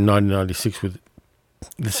 before that in 1996 with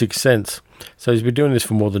The Sixth Sense. So he's been doing this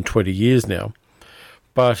for more than 20 years now.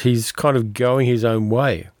 But he's kind of going his own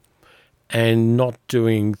way and not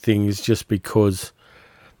doing things just because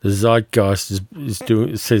the zeitgeist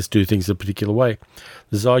says do things a particular way.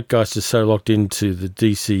 The zeitgeist is so locked into the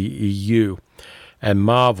DCEU and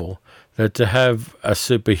Marvel that to have a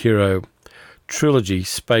superhero trilogy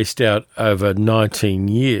spaced out over 19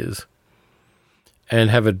 years and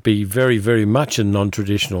have it be very, very much a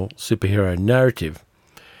non-traditional superhero narrative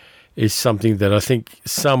is something that I think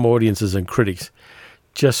some audiences and critics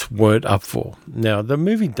just weren't up for. Now, the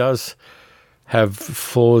movie does have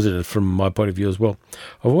flaws in it from my point of view as well.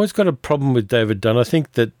 I've always got a problem with David Dunn. I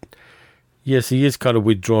think that, yes, he is kind of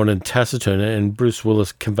withdrawn and taciturn, and Bruce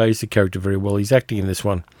Willis conveys the character very well. He's acting in this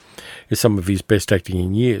one is some of his best acting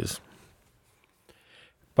in years.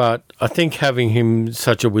 But I think having him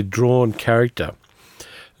such a withdrawn character,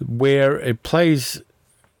 where it plays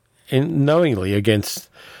knowingly against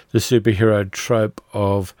the superhero trope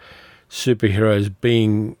of superheroes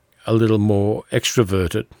being a little more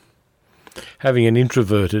extroverted, having an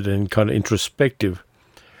introverted and kind of introspective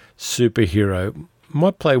superhero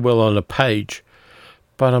might play well on a page,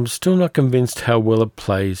 but I'm still not convinced how well it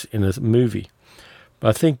plays in a movie.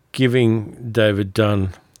 But I think giving David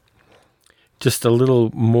Dunn just a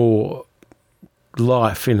little more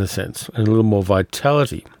life, in a sense, and a little more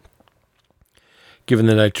vitality, given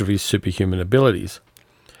the nature of his superhuman abilities,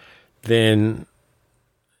 then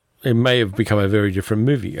it may have become a very different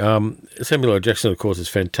movie. Samuel L. Jackson, of course, is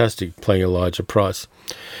fantastic playing Elijah Price.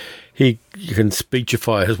 He can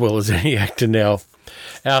speechify as well as any actor now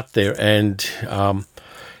out there, and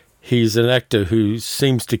he's an actor who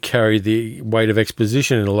seems to carry the weight of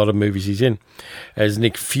exposition in a lot of movies he's in. As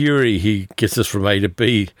Nick Fury, he gets us from A to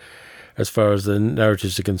B as far as the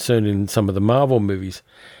narratives are concerned in some of the Marvel movies.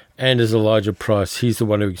 And as Elijah Price, he's the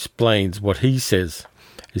one who explains what he says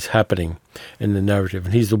is happening in the narrative.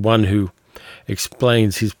 And he's the one who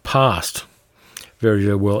explains his past very,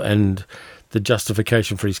 very well, and the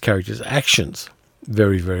justification for his character's actions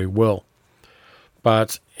very, very well.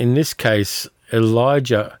 But in this case,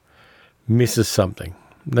 Elijah misses something.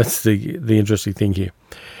 That's the interesting thing here.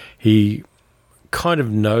 He kind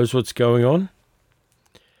of knows what's going on,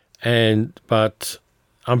 but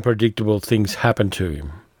unpredictable things happen to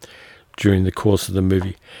him during the course of the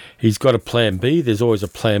movie. He's got a plan B. There's always a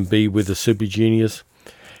plan B with the super genius,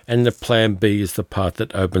 and the plan B is the part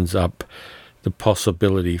that opens up the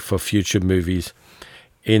possibility for future movies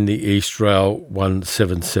in the East Rail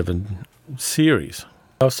 177 series.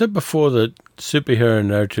 I've said before that superhero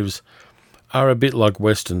narratives are a bit like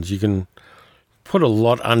westerns. You can put a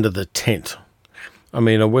lot under the tent. I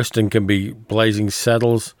mean, a western can be Blazing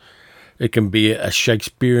Saddles. It can be a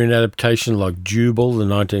Shakespearean adaptation like Jubal, the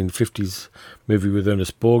 1950s movie with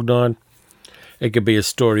Ernest Borgnine. It can be a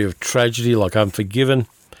story of tragedy like Unforgiven.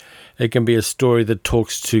 It can be a story that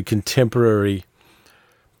talks to contemporary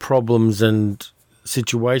problems and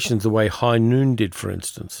situations the way High Noon did, for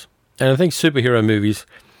instance. And I think superhero movies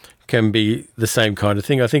can be the same kind of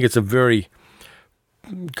thing. I think it's a very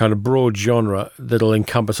kind of broad genre that'll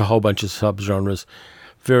encompass a whole bunch of subgenres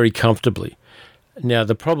very comfortably. Now,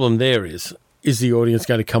 the problem there is the audience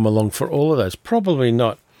going to come along for all of those? Probably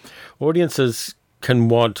not. Audiences can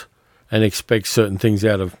want and expect certain things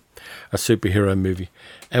out of a superhero movie.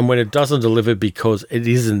 And when it doesn't deliver because it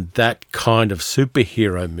isn't that kind of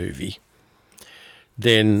superhero movie,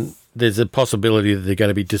 then there's a possibility that they're going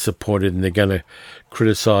to be disappointed and they're going to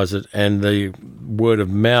criticize it, and the word of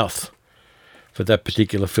mouth for that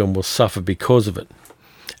particular film will suffer because of it.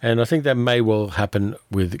 And I think that may well happen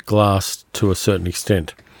with Glass to a certain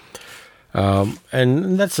extent.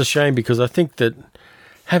 And that's a shame, because I think that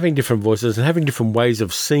having different voices and having different ways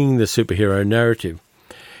of seeing the superhero narrative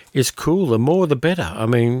is cool. The more the better. I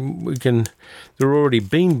mean, there have already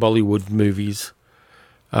been Bollywood movies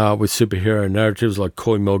with superhero narratives like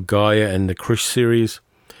Koi Mil Gaya and the Krish series.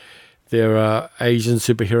 There are Asian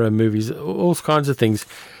superhero movies, all kinds of things.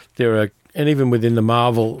 And even within the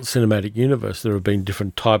Marvel Cinematic Universe, there have been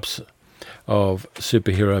different types of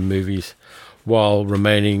superhero movies while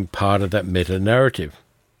remaining part of that meta-narrative.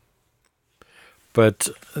 But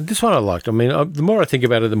this one I liked. I mean, the more I think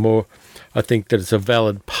about it, the more I think that it's a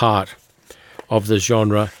valid part of the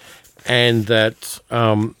genre, and that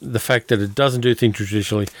the fact that it doesn't do things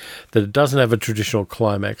traditionally, that it doesn't have a traditional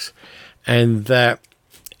climax, and that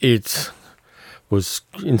it was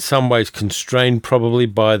in some ways constrained probably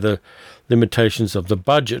by the limitations of the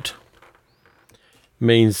budget,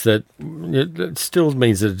 means that it still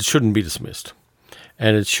means that it shouldn't be dismissed,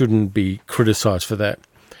 and it shouldn't be criticised for that.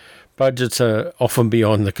 Budgets are often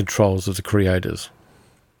beyond the controls of the creators,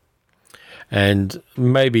 and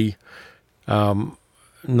maybe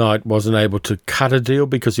Knight wasn't able to cut a deal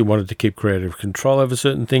because he wanted to keep creative control over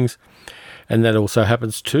certain things, and that also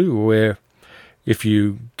happens too, where if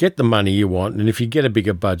you get the money you want and if you get a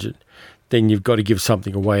bigger budget, then you've got to give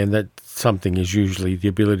something away, and that something is usually the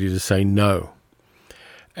ability to say no.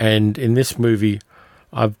 And in this movie,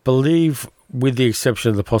 I believe, with the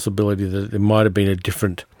exception of the possibility that there might have been a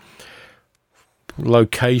different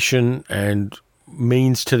location and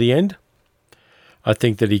means to the end, I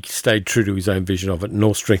think that he stayed true to his own vision of it, and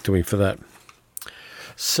all strength to him for that.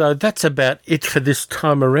 So that's about it for this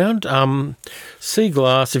time around. See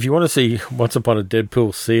Glass. If you want to see Once Upon a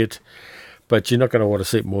Deadpool, see it, but you're not going to want to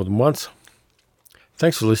see it more than once.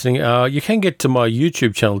 Thanks for listening. You can get to my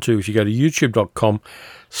YouTube channel too if you go to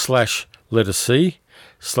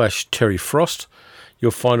youtube.com/C/Terry Frost.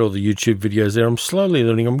 You'll find all the YouTube videos there. I'm slowly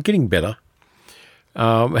learning. I'm getting better.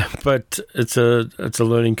 But it's a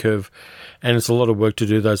learning curve, and it's a lot of work to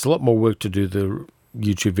do. There's a lot more work to do the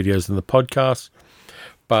YouTube videos than the podcast,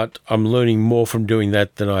 but I'm learning more from doing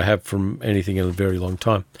that than I have from anything in a very long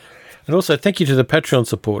time. And also, thank you to the Patreon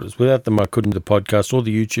supporters. Without them, I couldn't do the podcast or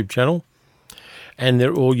the YouTube channel, and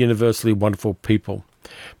they're all universally wonderful people.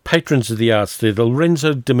 Patrons of the arts, they're the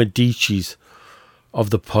Lorenzo de Medicis of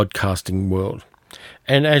the podcasting world.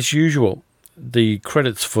 And as usual, the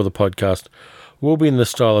credits for the podcast will be in the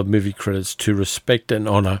style of movie credits to respect and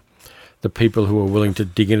honour the people who are willing to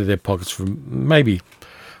dig into their pockets for maybe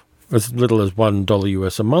as little as $1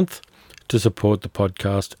 US a month to support the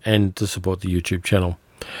podcast and to support the YouTube channel.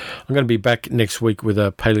 I'm going to be back next week with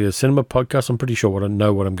a Paleo Cinema podcast. I'm pretty sure I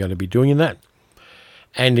know what I'm going to be doing in that.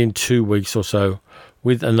 And in 2 weeks or so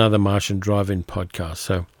with another Martian drive-in podcast.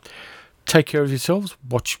 So take care of yourselves.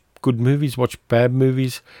 Watch good movies. Watch bad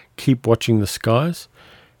movies. Keep watching the skies.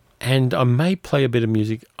 And I may play a bit of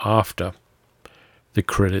music after the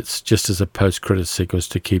credits, just as a post-credits sequence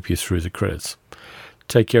to keep you through the credits.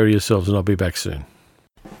 Take care of yourselves, and I'll be back soon.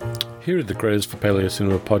 Here are the credits for Paleo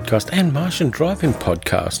Cinema Podcast and Martian Drive-In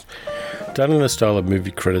Podcast, done in the style of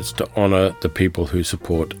movie credits to honour the people who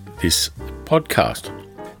support this podcast.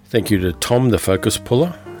 Thank you to Tom, the focus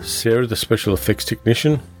puller, Sarah, the special effects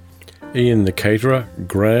technician, Ian, the caterer,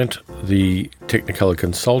 Grant, the Technicolor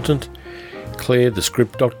consultant, Claire, the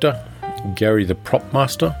script doctor, Gary, the prop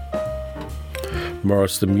master,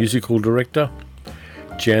 Morris, the musical director,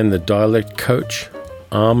 Jan, the dialect coach,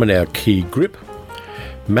 Armin, our key grip,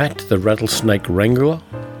 Matt, the rattlesnake wrangler,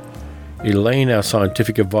 Elaine, our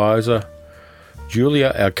scientific advisor,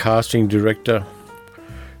 Julia, our casting director,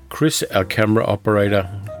 Chris, our camera operator,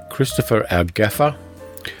 Christopher, our gaffer,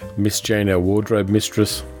 Miss Jane, our wardrobe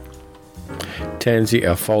mistress, Tansy,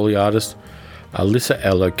 our Foley artist, Alyssa,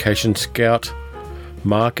 our location scout,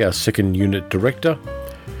 Mark, our second unit director,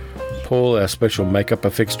 Paul, our special makeup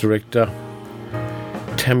effects director,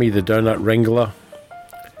 Tammy, the donut wrangler,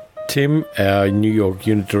 Tim, our New York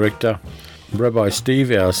unit director, Rabbi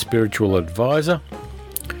Steve, our spiritual advisor,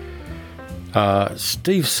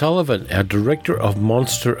 Steve Sullivan, our director of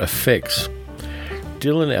monster effects,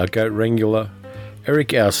 Dylan, our goat wrangler,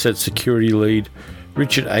 Eric, our set security lead,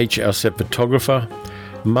 Richard H., our set photographer,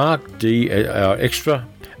 Mark D., our extra,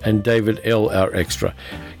 and David L., our extra,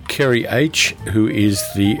 Kerry H., who is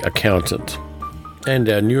the accountant, and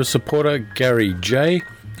our newest supporter, Gary J.,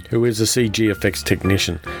 who is a CG effects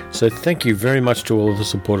technician. So thank you very much to all of the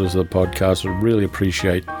supporters of the podcast. I really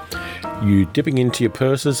appreciate you dipping into your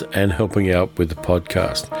purses and helping out with the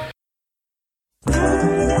podcast.